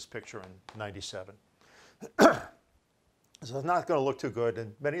took this picture in '97. So it's not going to look too good,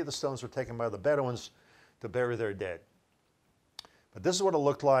 and many of the stones were taken by the Bedouins to bury their dead. But this is what it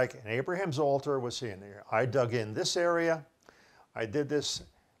looked like, and Abraham's altar was in there. I dug in this area. I did this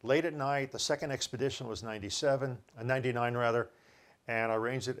late at night. The second expedition was 99 rather, and I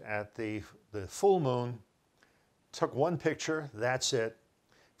arranged it at the full moon. Took one picture, that's it,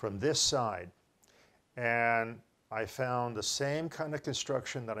 from this side. And I found the same kind of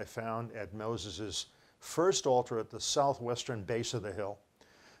construction that I found at Moses's first altar at the southwestern base of the hill.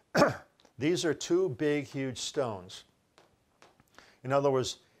 These are two big, huge stones. In other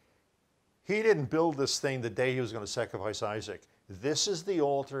words, he didn't build this thing the day he was going to sacrifice Isaac. This is the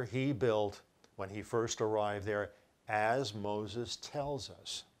altar he built when he first arrived there, as Moses tells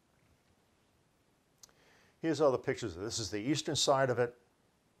us. Here's other pictures. This is the eastern side of it.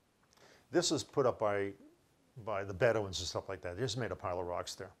 This is put up by the Bedouins and stuff like that. They just made a pile of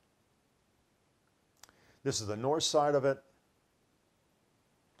rocks there. This is the north side of it.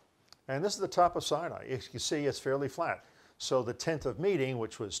 And this is the top of Sinai. You can see it's fairly flat. So the tent of meeting,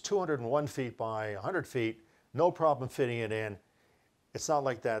 which was 201 feet by 100 feet, no problem fitting it in. It's not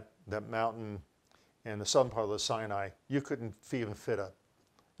like that mountain in the southern part of the Sinai. You couldn't even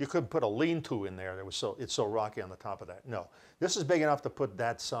you couldn't put a lean-to in there. It's so rocky on the top of that. No, this is big enough to put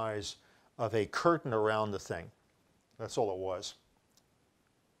that size of a curtain around the thing. That's all it was.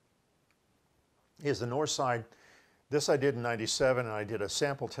 Here's the north side. This I did in '97, and I did a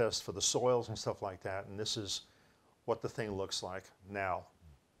sample test for the soils and stuff like that, and this is what the thing looks like now.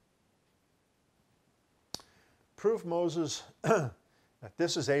 Proof Moses that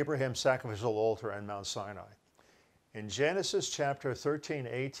this is Abraham's sacrificial altar on Mount Sinai. In Genesis chapter 13,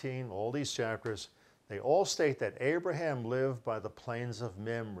 18, all these chapters, they all state that Abraham lived by the plains of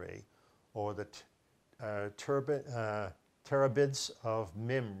Mamre, or the terebinths of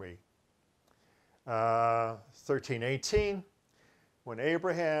Mamre. 13:18, when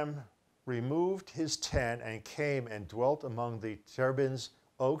Abraham removed his tent and came and dwelt among the terebinths,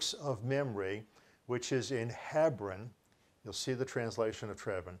 oaks of Mamre, which is in Hebron, you'll see the translation of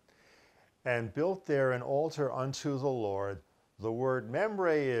Trebin, and built there an altar unto the Lord. The word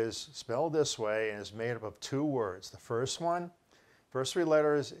Mamre is spelled this way and is made up of two words. The first three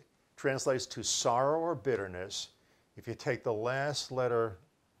letters translates to sorrow or bitterness. If you take the last letter,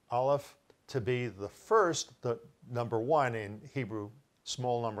 Aleph, to be the first, the number one in Hebrew,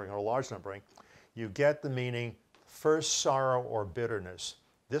 small numbering or large numbering, you get the meaning first sorrow or bitterness.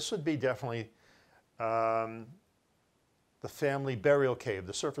 This would be definitely the family burial cave,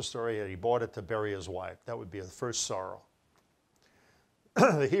 the surface story that he bought it to bury his wife. That would be the first sorrow.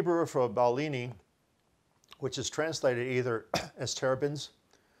 The Hebrew word for Baalini, which is translated either as terebinths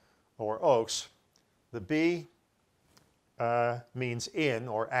or oaks, the B means in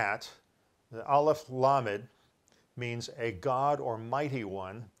or at. The Aleph Lamed means a god or mighty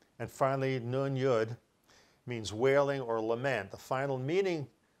one. And finally, Nun Yud means wailing or lament. The final meaning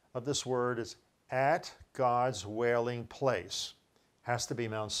of this word is at God's wailing place. Has to be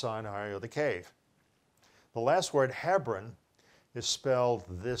Mount Sinai or the cave. The last word, Hebron, is spelled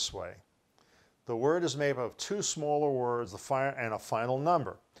this way. The word is made up of two smaller words and a final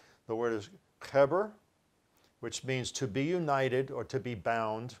number. The word is Heber, which means to be united or to be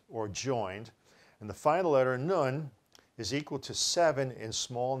bound or joined. And the final letter, Nun, is equal to 7 in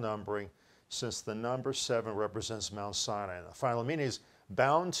small numbering, since the number 7 represents Mount Sinai. And the final meaning is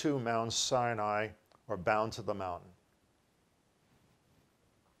bound to Mount Sinai or bound to the mountain.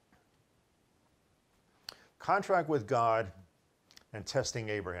 Contract with God and testing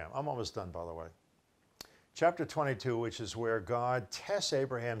Abraham. I'm almost done, by the way. Chapter 22, which is where God tests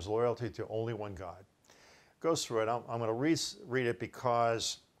Abraham's loyalty to only one God. Goes through it. I'm going to read it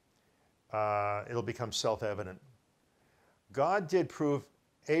because it'll become self-evident. God did prove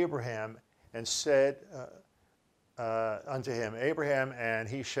Abraham and said unto him, Abraham, and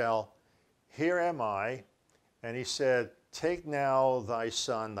he shall, here am I. And he said, take now thy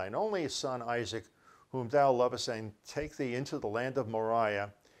son, thine only son Isaac, whom thou lovest, and take thee into the land of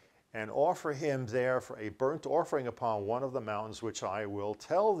Moriah, and offer him there for a burnt offering upon one of the mountains which I will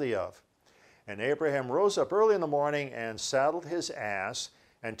tell thee of. And Abraham rose up early in the morning and saddled his ass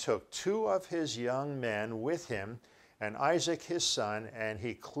and took 2 of his young men with him, and Isaac his son, and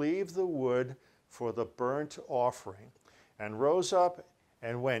he cleaved the wood for the burnt offering, and rose up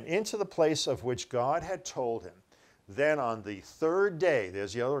and went into the place of which God had told him. Then on the 3rd day,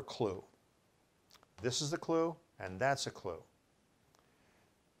 there's the other clue. This is the clue, and that's a clue.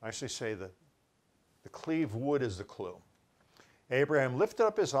 I actually say that the cleaved wood is the clue. Abraham lifted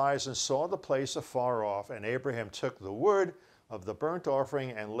up his eyes and saw the place afar off, and Abraham took the wood of the burnt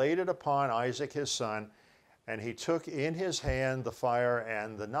offering and laid it upon Isaac his son, and he took in his hand the fire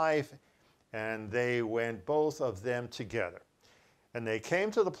and the knife, and they went both of them together. And they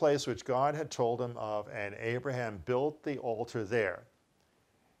came to the place which God had told him of, and Abraham built the altar there,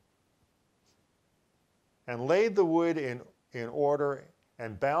 and laid the wood in order,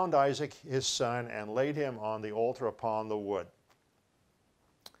 and bound Isaac his son, and laid him on the altar upon the wood.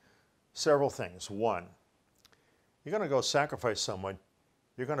 Several things. 1, you're going to go sacrifice someone.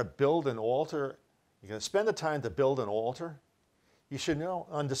 You're going to build an altar. You're going to spend the time to build an altar. You should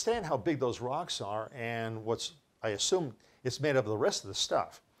understand how big those rocks are, and I assume it's made up of the rest of the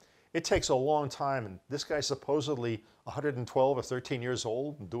stuff. It takes a long time, and this guy's supposedly 112 or 13 years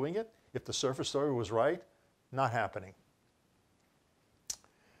old and doing it. If the surface story was right, not happening.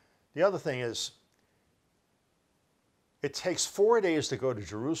 The other thing is, it takes 4 days to go to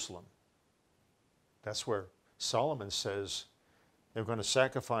Jerusalem. That's where Solomon says they're going to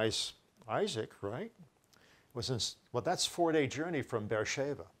sacrifice Isaac, right? Well, that's a 4-day journey from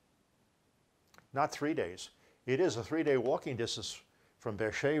Beersheba. Not 3 days. It is a 3-day walking distance from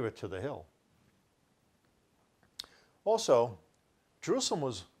Beersheba to the hill. Also, Jerusalem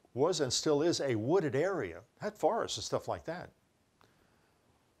was and still is a wooded area. It had forests and stuff like that.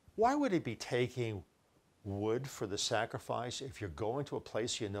 Why would he be taking wood for the sacrifice if you're going to a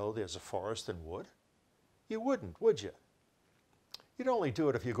place you know there's a forest and wood? You wouldn't, would you? You'd only do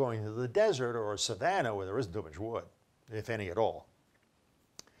it if you're going to the desert or a savanna where there isn't too much wood, if any at all.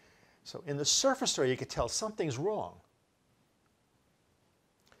 So in the surface story, you could tell something's wrong.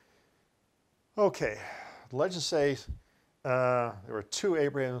 Okay, the legends say there were 2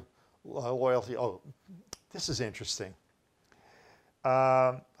 Abraham loyalty. Oh, this is interesting.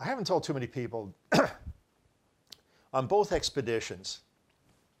 I haven't told too many people. On both expeditions,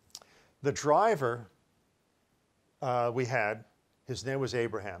 the driver we had, his name was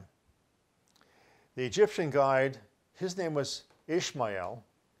Abraham. The Egyptian guide, his name was Ishmael.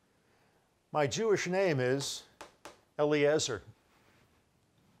 My Jewish name is Eliezer.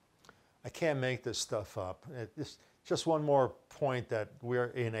 I can't make this stuff up. It's just one more point that we're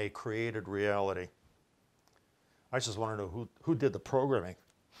in a created reality. I just want to know who did the programming.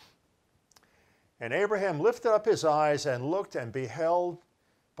 And Abraham lifted up his eyes and looked, and beheld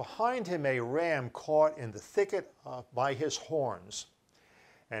behind him a ram caught in the thicket by his horns.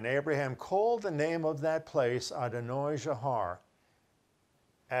 And Abraham called the name of that place Adonai Gerar,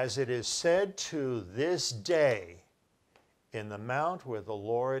 as it is said to this day, in the mount where the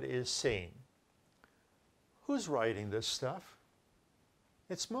Lord is seen. Who's writing this stuff?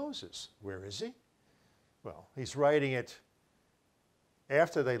 It's Moses. Where is he? Well, he's writing it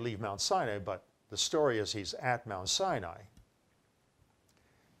after they leave Mount Sinai, but the story is he's at Mount Sinai.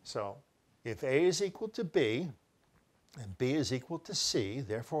 So if A is equal to B, and B is equal to C,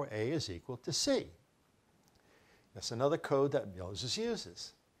 therefore A is equal to C. That's another code that Moses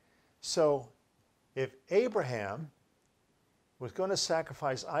uses. So if Abraham was going to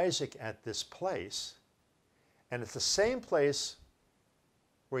sacrifice Isaac at this place, and it's the same place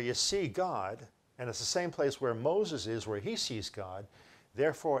where you see God, and it's the same place where Moses is, where he sees God,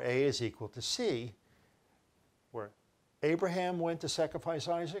 therefore A is equal to C, where Abraham went to sacrifice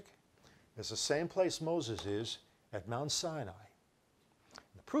Isaac, it's the same place Moses is at Mount Sinai.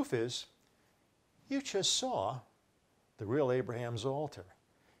 The proof is, you just saw the real Abraham's altar.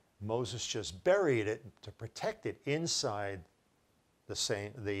 Moses just buried it to protect it inside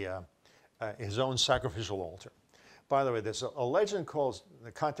his own sacrificial altar. By the way, there's a legend called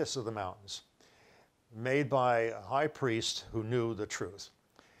the Contest of the Mountains, made by a high priest who knew the truth.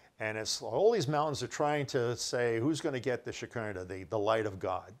 And it's all these mountains are trying to say who's going to get the Shekinah, the light of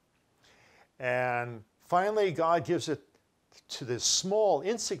God. And finally, God gives it to this small,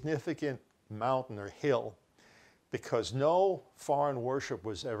 insignificant mountain or hill, because no foreign worship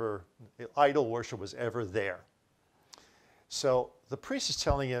was ever, idol worship was ever there. So the priest is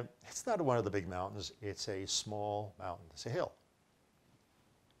telling him, it's not one of the big mountains, it's a small mountain, it's a hill.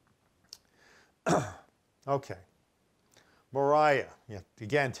 Okay. Moriah,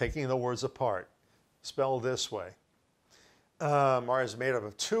 again, taking the words apart, spelled this way. Moriah is made up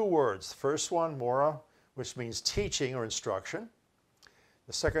of 2 words. The first one, Mora, which means teaching or instruction.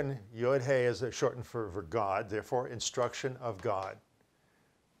 The second Yod He is shortened for God, therefore instruction of God.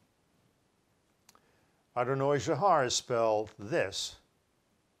 Adonai Gerar is spelled this.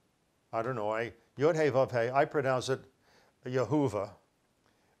 Adonai, Yod He Vav He, I pronounce it Yehovah,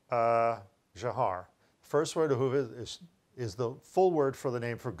 Gerar. First word Yehovah is the full word for the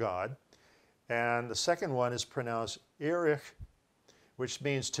name for God. And the second one is pronounced Erich, which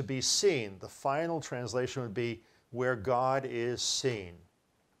means to be seen. The final translation would be where God is seen.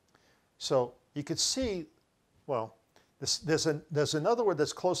 So you could see, well, there's another word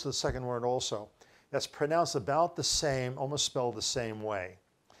that's close to the second word also, that's pronounced about the same, almost spelled the same way,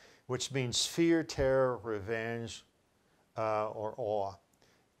 which means fear, terror, revenge, or awe.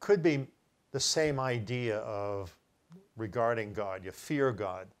 Could be the same idea of regarding God. You fear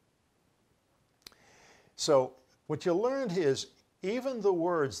God. So what you learned is even the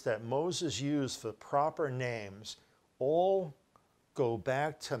words that Moses used for proper names all go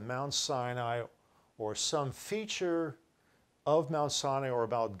back to Mount Sinai or some feature of Mount Sinai or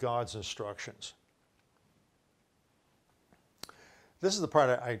about God's instructions. This is the part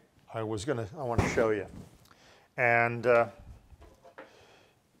I want to show you. And the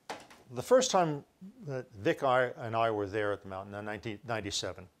first time that Vic and I were there at the mountain in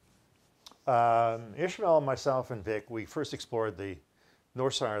 1997, Ishmael, myself, and Vic, we first explored the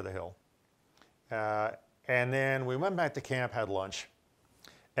north side of the hill. And then we went back to camp, had lunch.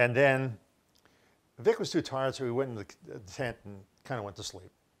 And then Vic was too tired, so we went in the tent and kind of went to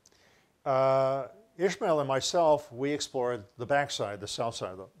sleep. Ishmael and myself, we explored the backside, the south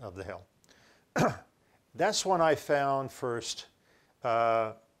side of the hill. That's when I found first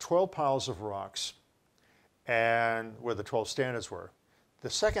 12 piles of rocks and where the 12 standards were. The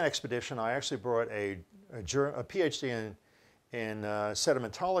second expedition, I actually brought a PhD in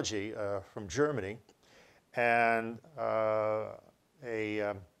sedimentology from Germany and a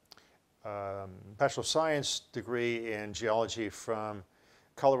Bachelor of Science degree in geology from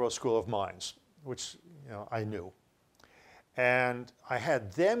Colorado School of Mines, which I knew. And I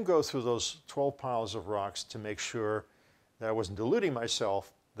had them go through those 12 piles of rocks to make sure that I wasn't deluding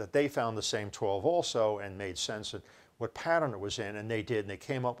myself, that they found the same 12 also and made sense of what pattern it was in, and they did, and they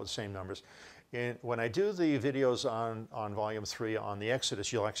came up with the same numbers. And when I do the videos on volume 3 on the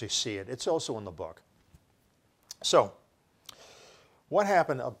Exodus, you'll actually see it. It's also in the book. So what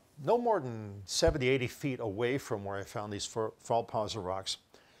happened, no more than 70, 80 feet away from where I found these 12 piles of rocks,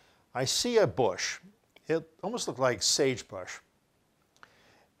 I see a bush. It almost looked like sagebrush,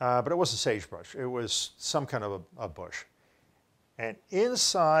 but it wasn't sagebrush. It was some kind of a bush. And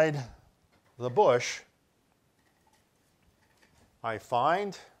inside the bush, I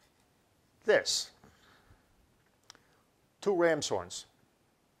find this, 2 ram's horns.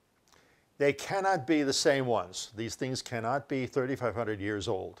 They cannot be the same ones. These things cannot be 3,500 years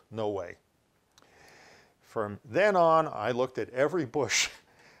old. No way. From then on, I looked at every bush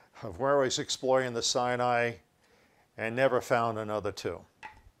of where I was exploring the Sinai and never found another 2.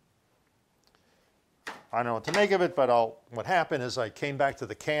 I don't know what to make of it, but what happened is I came back to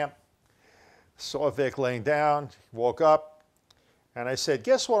the camp, saw Vic laying down, woke up, and I said,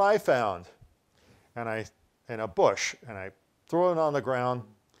 guess what I found? And in a bush, and I threw it on the ground,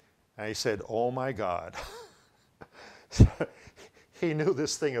 and he said, oh my God. He knew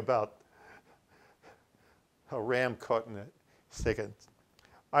this thing about a ram caught in it. He's thinking,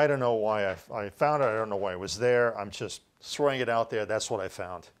 I don't know why I found it, I don't know why it was there, I'm just throwing it out there, that's what I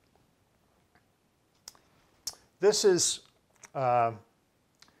found. This is,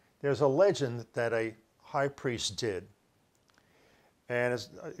 there's a legend that a high priest did. And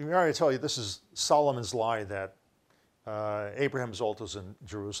I already tell you, this is Solomon's lie that Abraham's altar is in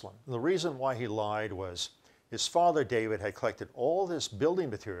Jerusalem. And the reason why he lied was his father David had collected all this building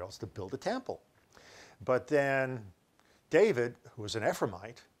materials to build a temple. But then David, who was an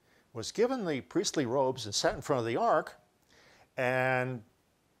Ephraimite, was given the priestly robes and sat in front of the ark, and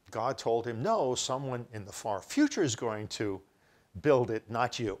God told him, no, someone in the far future is going to build it,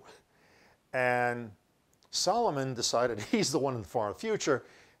 not you. And Solomon decided he's the one in the far future,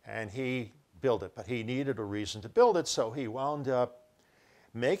 and he built it. But he needed a reason to build it, so he wound up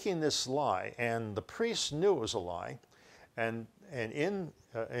making this lie. And the priests knew it was a lie. And in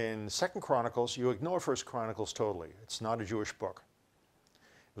 2nd Chronicles, you ignore 1st Chronicles totally. It's not a Jewish book.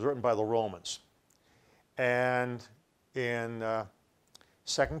 It was written by the Romans. And in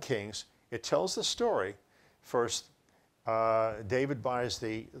 2 Kings, it tells the story. First, David buys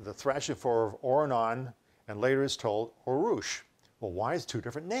the thrashing floor of Ornan, and later it's told Orush. Well, why is 2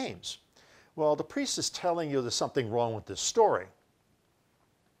 different names? Well, the priest is telling you there's something wrong with this story.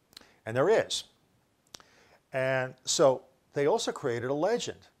 And there is. And so they also created a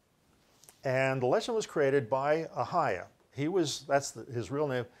legend. And the legend was created by Ahia. His real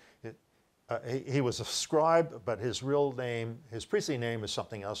name. He was a scribe, but his real name, his priestly name is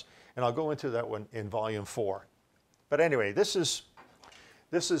something else. And I'll go into that one in volume 4. But anyway, this is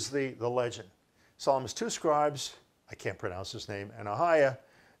the legend. Solomon's 2 scribes, I can't pronounce his name, and Ahia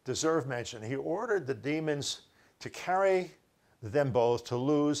deserve mention. He ordered the demons to carry them both to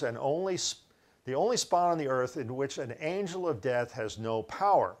Luz, and the only spot on the earth in which an angel of death has no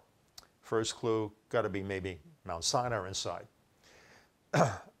power. First clue, got to be maybe Mount Sinai or inside.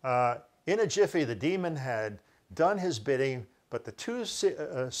 In a jiffy, the demon had done his bidding, but the 2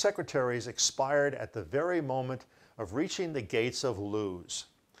 secretaries expired at the very moment of reaching the gates of Luz.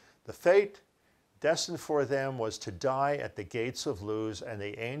 The fate destined for them was to die at the gates of Luz, and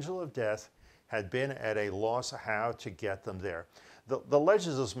the angel of death had been at a loss how to get them there. The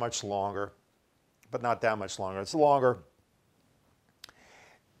legend is much longer, but not that much longer. It's longer.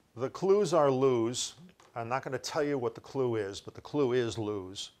 The clues are Luz. I'm not going to tell you what the clue is, but the clue is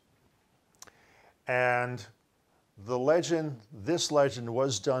Luz. And this legend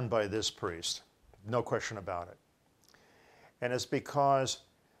was done by this priest, no question about it. And it's because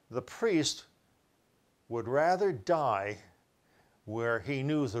the priest would rather die where he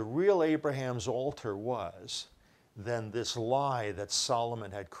knew the real Abraham's altar was than this lie that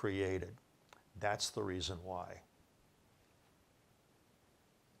Solomon had created. That's the reason why.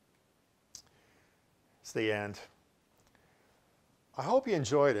 It's the end. I hope you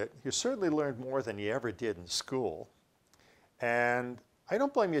enjoyed it. You certainly learned more than you ever did in school. And I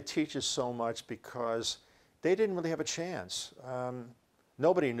don't blame your teachers so much because they didn't really have a chance.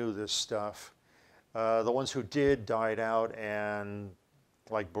 Nobody knew this stuff. The ones who did died out, and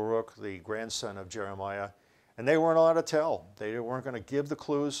like Baruch, the grandson of Jeremiah, and they weren't allowed to tell. They weren't going to give the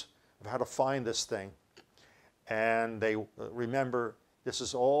clues of how to find this thing. And they remember, this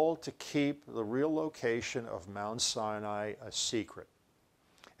is all to keep the real location of Mount Sinai a secret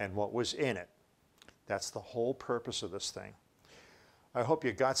and what was in it. That's the whole purpose of this thing. I hope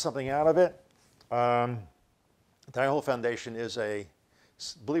you got something out of it. The whole foundation is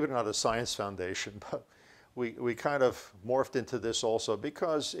believe it or not, a science foundation, but we kind of morphed into this also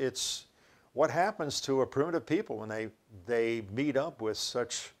because it's what happens to a primitive people when they meet up with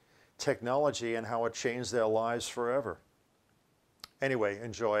such technology and how it changed their lives forever. Anyway,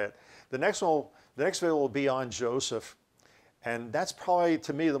 enjoy it. The next video will be on Joseph, and that's probably,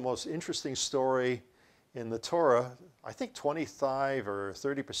 to me, the most interesting story in the Torah. I think 25 or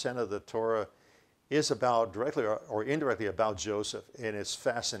 30% of the Torah is about, directly or indirectly, about Joseph, and it's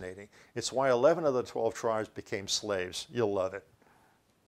fascinating. It's why 11 of the 12 tribes became slaves. You'll love it.